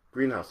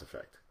 greenhouse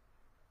effect.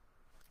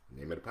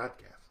 Name of the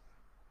podcast,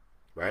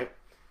 right?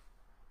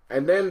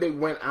 And then they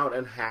went out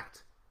and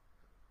hacked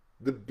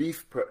the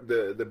beef,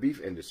 the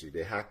beef industry.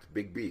 They hacked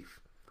big beef.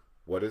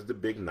 What is the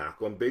big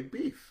knock on big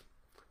beef?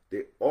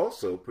 They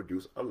also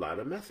produce a lot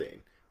of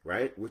methane,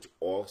 right? Which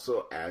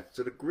also adds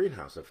to the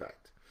greenhouse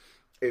effect.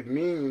 It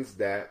means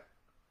that,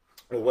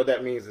 well, what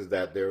that means is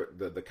that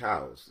the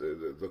cows,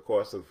 the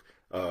cost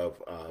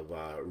of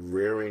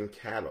rearing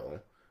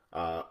cattle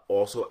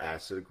also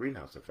adds to the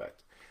greenhouse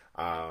effect.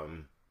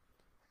 And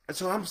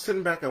so I'm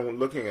sitting back and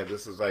looking at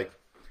this as like,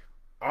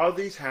 are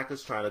these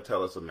hackers trying to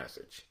tell us a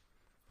message,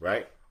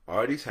 right?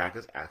 Are these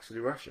hackers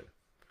actually Russian?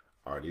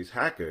 Are these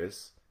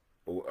hackers,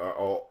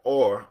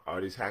 or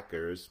are these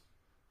hackers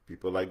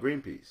people like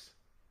Greenpeace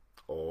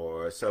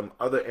or some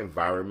other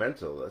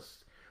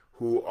environmentalists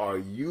who are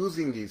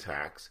using these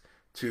hacks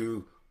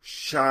to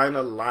shine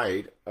a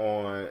light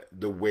on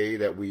the way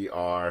that we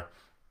are,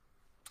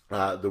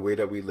 the way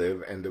that we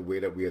live, and the way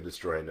that we are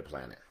destroying the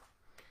planet?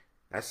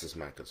 That's just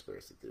my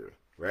conspiracy theory,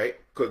 right?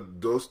 Because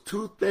those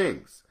two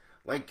things,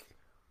 like,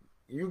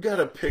 you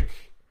gotta pick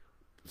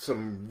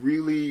some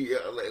really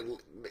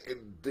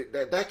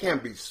that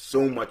can't be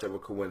so much of a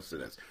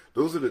coincidence.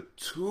 Those are the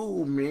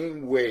two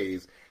main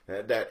ways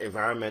that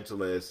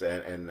environmentalists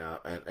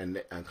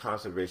and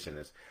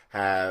conservationists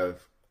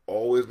have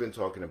always been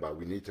talking about.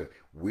 We need to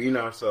wean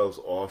ourselves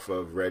off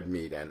of red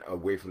meat and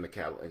away from the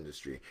cattle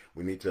industry.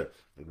 We need to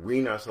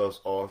wean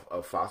ourselves off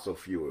of fossil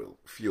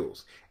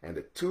fuels. And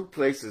the two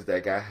places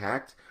that got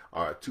hacked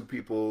are two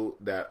people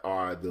that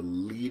are the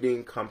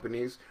leading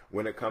companies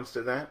when it comes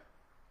to that.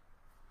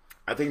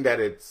 I think that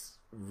it's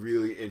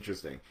really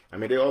interesting. I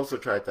mean, they also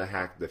tried to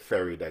hack the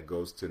ferry that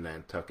goes to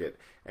Nantucket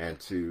and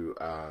to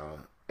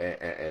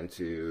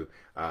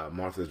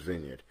Martha's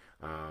Vineyard.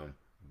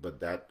 But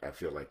that, I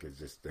feel like, is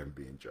just them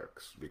being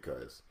jerks,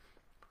 because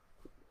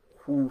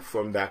who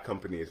from that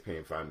company is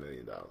paying $5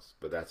 million?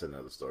 But that's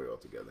another story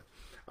altogether.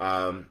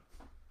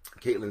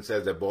 Caitlin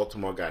says that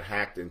Baltimore got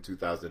hacked in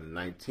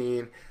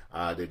 2019.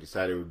 They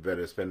decided we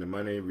better spend the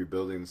money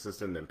rebuilding the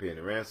system than paying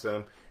the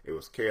ransom. It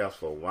was chaos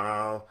for a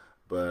while,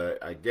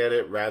 but I get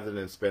it. Rather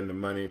than spend the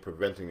money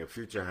preventing a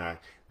future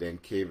hack, then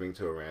caving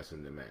to a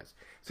ransom demands.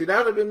 See, that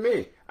would have been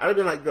me. I'd have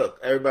been like, look,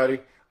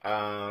 everybody,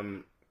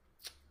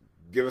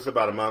 give us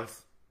about a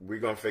month. We're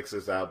going to fix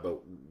this out, but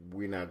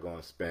we're not going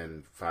to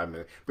spend $5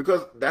 million.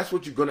 Because that's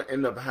what you're going to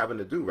end up having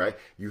to do, right?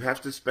 You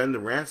have to spend the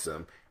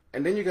ransom,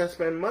 and then you got to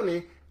spend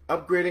money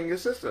upgrading your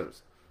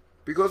systems.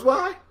 Because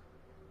why?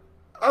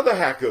 Other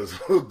hackers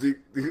will dig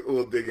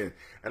in.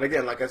 And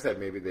again, like I said,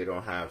 maybe they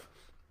don't have,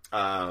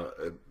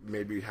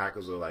 maybe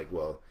hackers are like,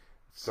 well,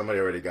 somebody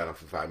already got them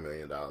for $5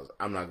 million.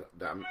 I'm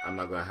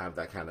not going to have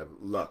that kind of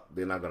luck.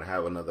 They're not going to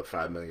have another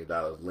 $5 million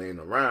laying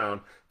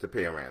around to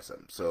pay a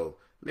ransom. So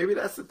maybe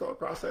that's the thought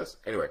process.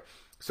 Anyway,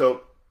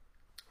 so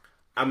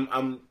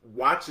I'm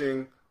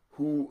watching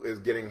who is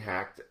getting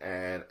hacked,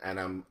 and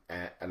I'm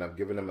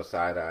giving them a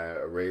side eye,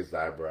 a raised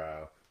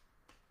eyebrow.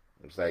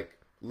 It's like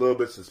a little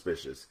bit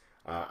suspicious.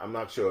 I'm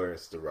not sure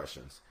it's the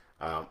Russians,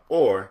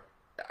 or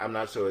I'm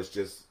not sure it's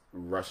just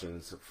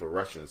Russians for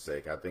Russians'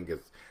 sake. I think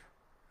it's,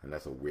 and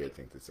that's a weird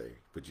thing to say,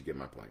 but you get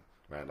my point,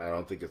 right? I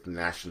don't think it's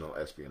national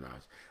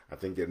espionage. I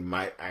think it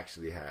might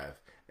actually have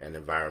an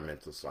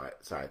environmental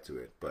side to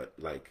it, but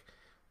like,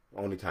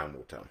 only time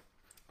will tell.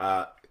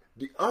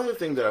 The other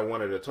thing that I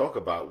wanted to talk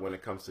about when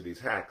it comes to these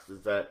hacks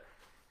is that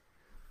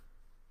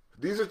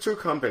these are two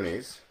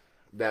companies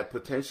that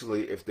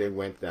potentially, if they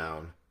went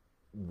down,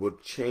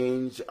 would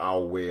change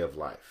our way of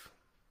life.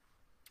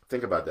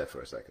 Think about that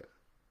for a second.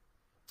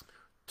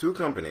 Two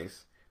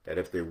companies that,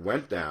 if they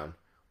went down,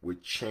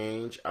 would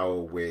change our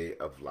way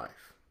of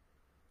life.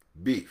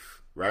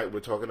 Beef, right? We're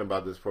talking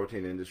about this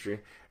protein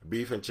industry,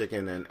 beef and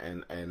chicken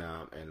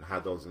and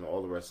hot dogs and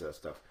all the rest of that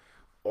stuff.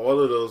 All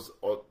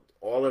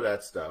of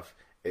that stuff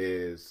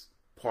is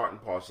part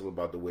and parcel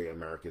about the way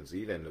Americans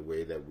eat and the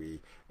way that we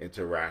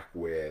interact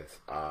with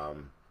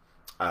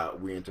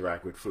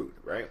food,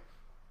 right?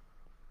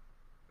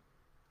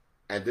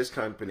 And this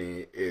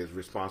company is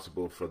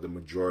responsible for the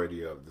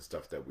majority of the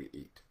stuff that we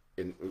eat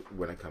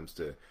when it comes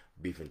to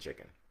beef and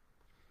chicken.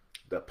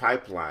 The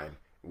pipeline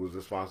was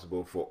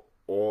responsible for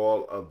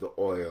all of the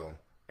oil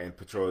and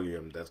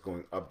petroleum that's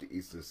going up the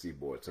eastern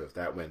seaboard. So if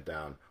that went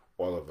down,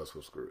 all of us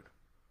were screwed.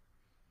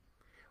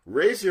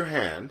 Raise your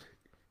hand,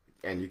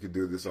 and you can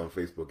do this on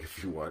Facebook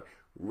if you want.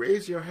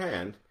 Raise your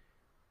hand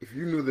if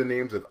you knew the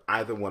names of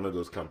either one of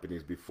those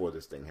companies before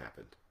this thing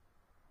happened.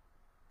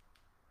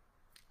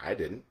 I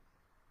didn't.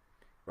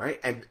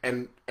 Right?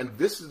 And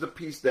this is the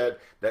piece that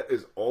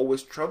is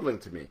always troubling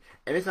to me.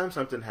 Anytime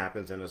something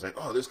happens and it's like,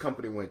 oh, this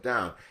company went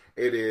down,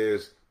 it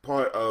is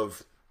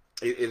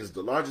the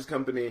largest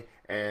company,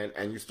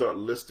 and you start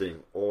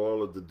listing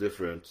all of the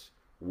different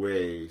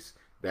ways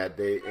that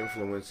they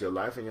influence your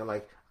life, and you're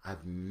like,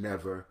 I've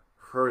never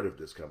heard of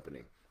this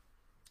company.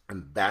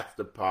 And that's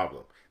the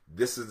problem.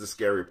 This is the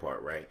scary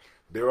part, right?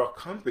 There are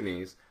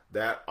companies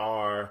that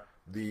are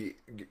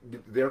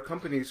there are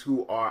companies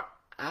who are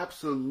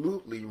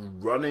absolutely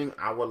running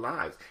our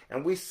lives.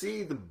 And we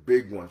see the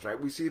big ones, right?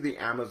 We see the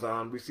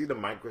Amazon, we see the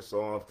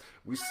Microsoft,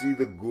 we see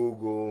the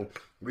Google,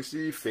 we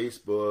see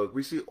Facebook,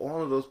 we see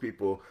all of those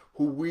people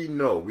who we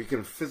know, we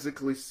can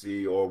physically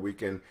see, or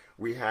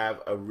we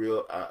have a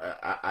real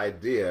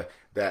idea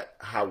that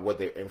what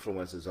their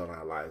influences on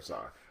our lives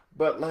are.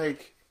 But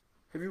like,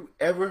 have you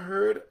ever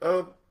heard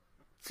of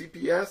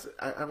CPS?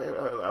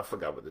 I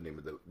forgot what the name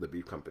of the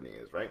beef company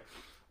is, right?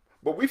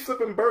 But we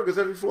flipping burgers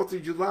every 4th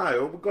of July,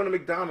 or we're going to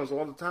McDonald's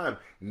all the time,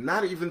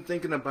 not even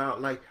thinking about,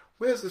 like,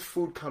 where's this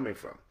food coming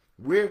from?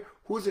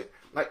 Who's it?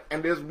 Like,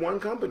 and there's one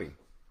company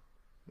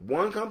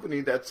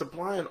that's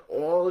supplying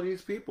all of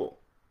these people,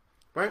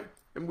 right?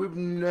 And we've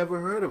never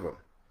heard of them.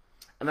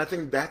 And I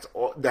think that's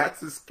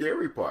the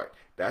scary part.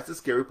 That's the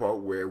scary part,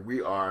 where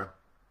we are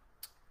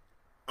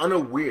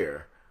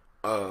unaware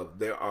of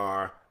there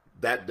are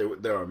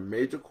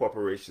major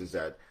corporations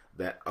that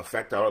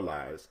affect our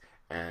lives.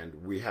 And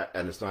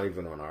and it's not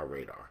even on our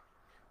radar,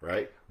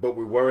 right? But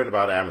we're worried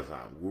about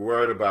Amazon. We're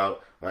worried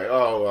about, like,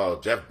 oh, well,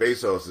 Jeff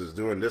Bezos is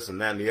doing this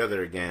and that and the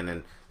other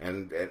again,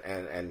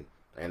 and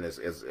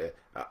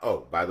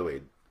oh, by the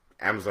way,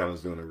 Amazon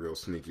is doing a real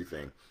sneaky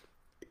thing.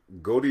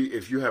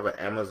 If you have an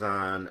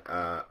Amazon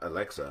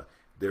Alexa,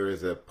 there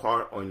is a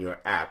part on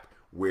your app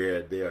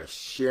where they are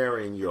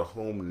sharing your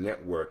home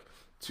network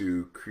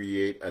to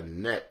create a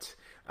net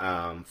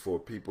for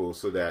people,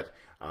 so that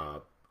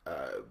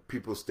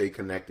people stay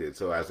connected.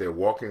 So as they're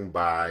walking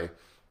by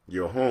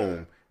your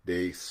home,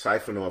 they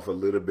siphon off a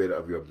little bit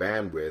of your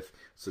bandwidth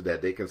so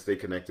that they can stay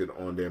connected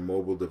on their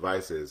mobile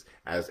devices.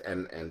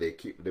 And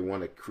they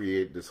want to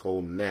create this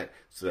whole net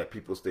so that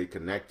people stay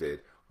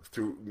connected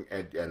through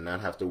and not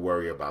have to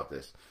worry about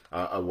this.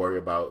 Worry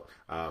about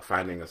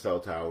finding a cell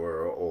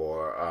tower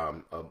or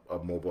a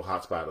mobile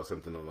hotspot or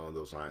something along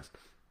those lines.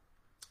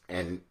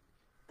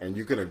 And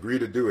you can agree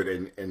to do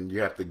it, and you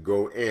have to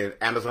go in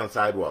Amazon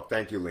Sidewalk.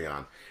 Thank you,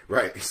 Leon.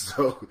 Right.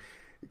 So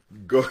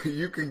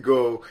you can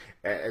go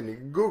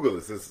and Google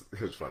this.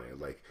 It was funny,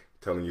 like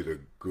telling you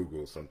to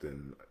Google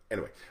something.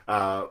 Anyway,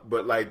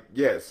 but like,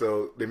 yeah,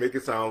 so they make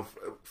it sound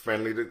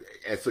friendly,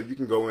 and so you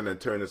can go in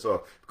and turn this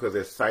off because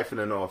they're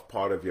siphoning off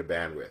part of your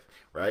bandwidth,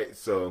 right?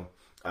 So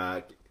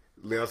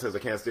Leon says, I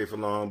can't stay for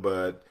long,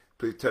 but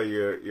please tell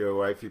your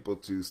white people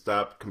to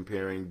stop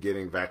comparing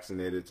getting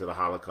vaccinated to the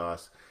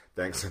Holocaust.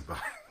 Thanks and bye.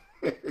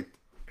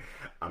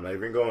 I'm not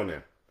even going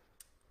there.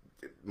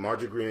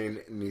 Marjorie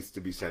Greene needs to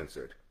be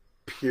censored.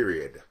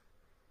 Period.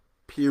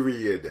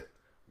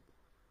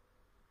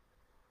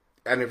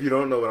 And if you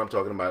don't know what I'm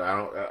talking about,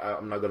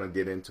 I'm not going to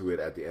get into it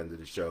at the end of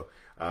the show.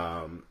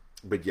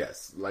 But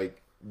yes,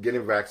 like,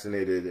 getting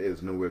vaccinated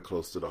is nowhere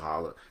close to the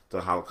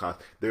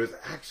Holocaust. There's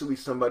actually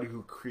somebody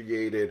who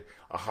created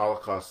a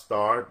Holocaust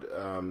star,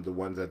 the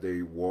ones that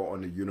they wore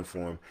on the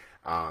uniform,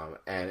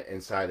 and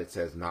inside it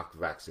says "not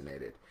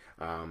vaccinated,"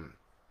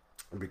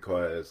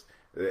 because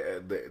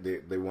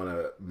they want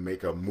to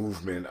make a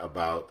movement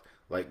about,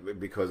 like,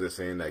 because they're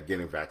saying that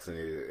getting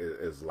vaccinated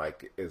is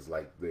like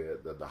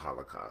the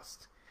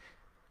Holocaust.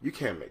 You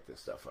can't make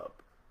this stuff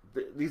up.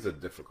 These are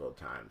difficult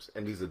times,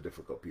 and these are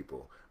difficult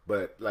people.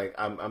 But, like,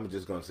 I'm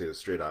just going to say it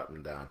straight out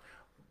and down.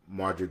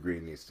 Marjorie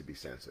Greene needs to be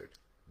censored.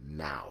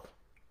 Now.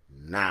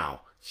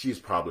 She's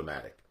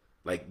problematic.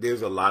 Like,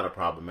 there's a lot of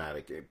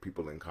problematic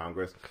people in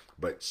Congress,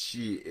 but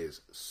she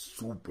is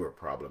super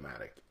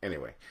problematic.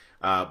 Anyway,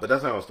 but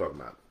that's not what I was talking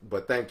about.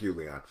 But thank you,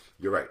 Leon.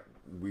 You're right.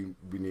 We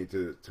need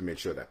to make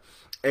sure that.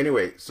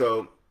 Anyway,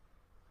 so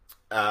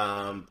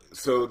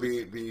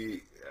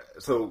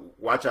so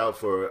watch out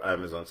for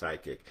Amazon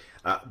Sidekick.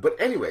 But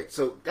anyway,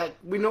 so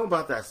we know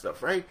about that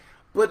stuff, right?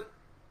 But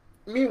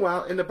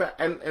meanwhile, in the back,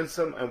 and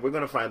we're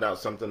gonna find out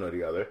something or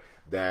the other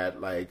that,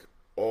 like,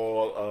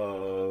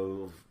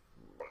 all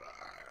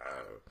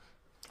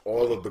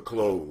of the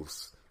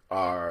clothes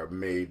are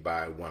made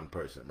by one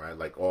person, right?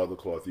 Like, all the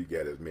cloth you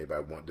get is made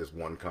by this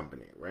one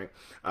company, right?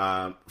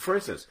 For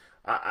instance,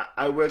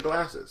 I wear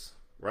glasses,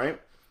 right?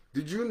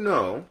 Did you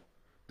know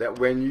that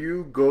when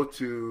you go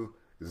to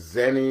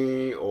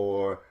Zenni,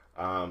 or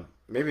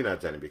maybe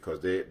not Zenni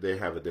because they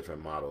have a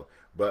different model,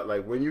 but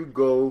like when you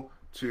go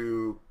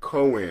to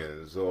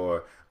Cohen's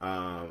or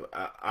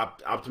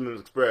Optimum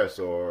Express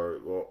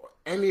or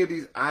any of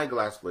these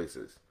eyeglass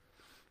places,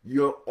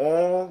 you're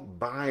all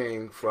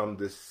buying from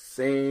the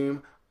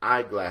same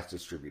eyeglass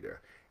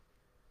distributor.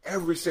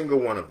 Every single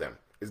one of them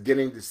is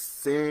getting the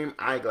same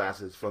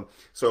eyeglasses from,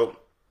 so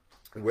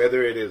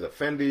whether it is a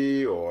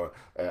Fendi or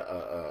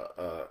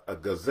a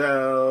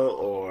Gazelle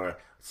or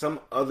some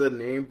other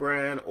name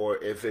brand, or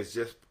if it's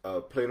just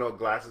plain old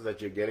glasses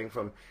that you're getting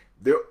from,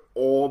 they're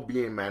all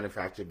being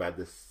manufactured by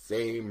the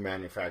same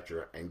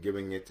manufacturer and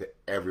giving it to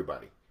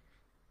everybody.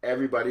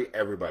 Everybody.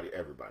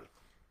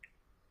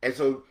 And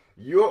so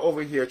you're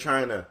over here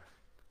trying to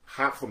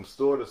hop from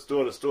store to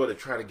store to store to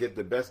try to get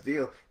the best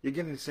deal. You're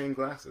getting the same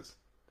glasses.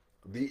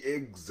 The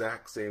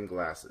exact same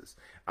glasses.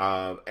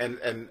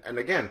 And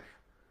again,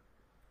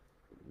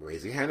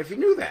 raise your hand if you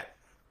knew that,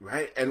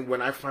 right? And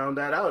when I found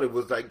that out, it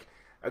was like,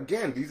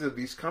 again, these are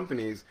these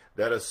companies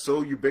that are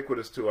so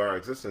ubiquitous to our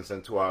existence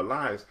and to our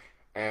lives,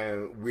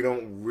 and we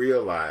don't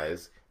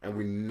realize, and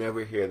we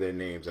never hear their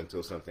names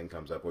until something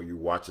comes up or you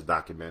watch a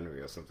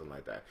documentary or something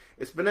like that.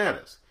 It's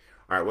bananas.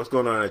 All right, what's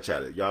going on in the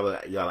chat? Y'all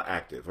are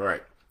active. All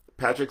right.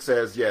 Patrick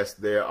says, yes,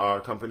 there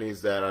are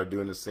companies that are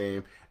doing the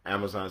same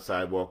Amazon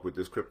sidewalk with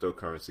this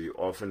cryptocurrency,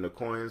 offering the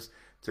coins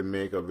to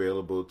making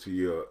available to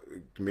your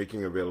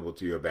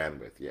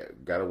bandwidth. Yeah,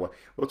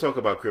 we'll talk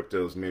about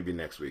cryptos maybe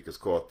next week. It's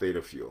called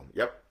Theta Fuel.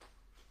 Yep.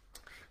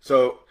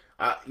 So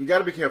you got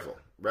to be careful,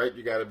 right?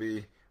 You got to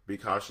be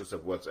cautious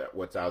of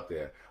what's out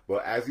there.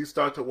 But as you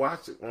start to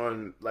watch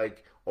on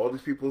like all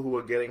these people who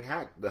are getting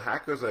hacked, the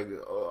hackers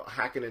are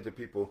hacking into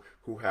people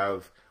who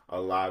have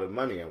a lot of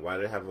money. And why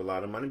do they have a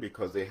lot of money?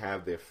 Because they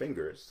have their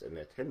fingers and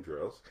their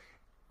tendrils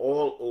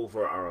all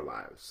over our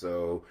lives.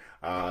 So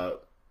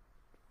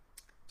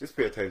just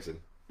pay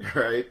attention,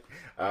 right?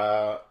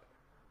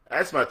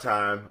 That's my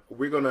time.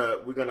 We're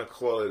gonna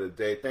call it a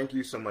day. Thank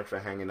you so much for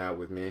hanging out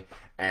with me.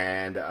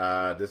 And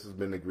this has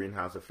been the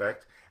Greenhouse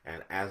Effect.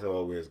 And as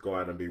always, go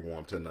out and be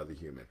warm to another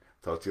human.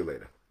 Talk to you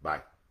later.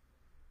 Bye.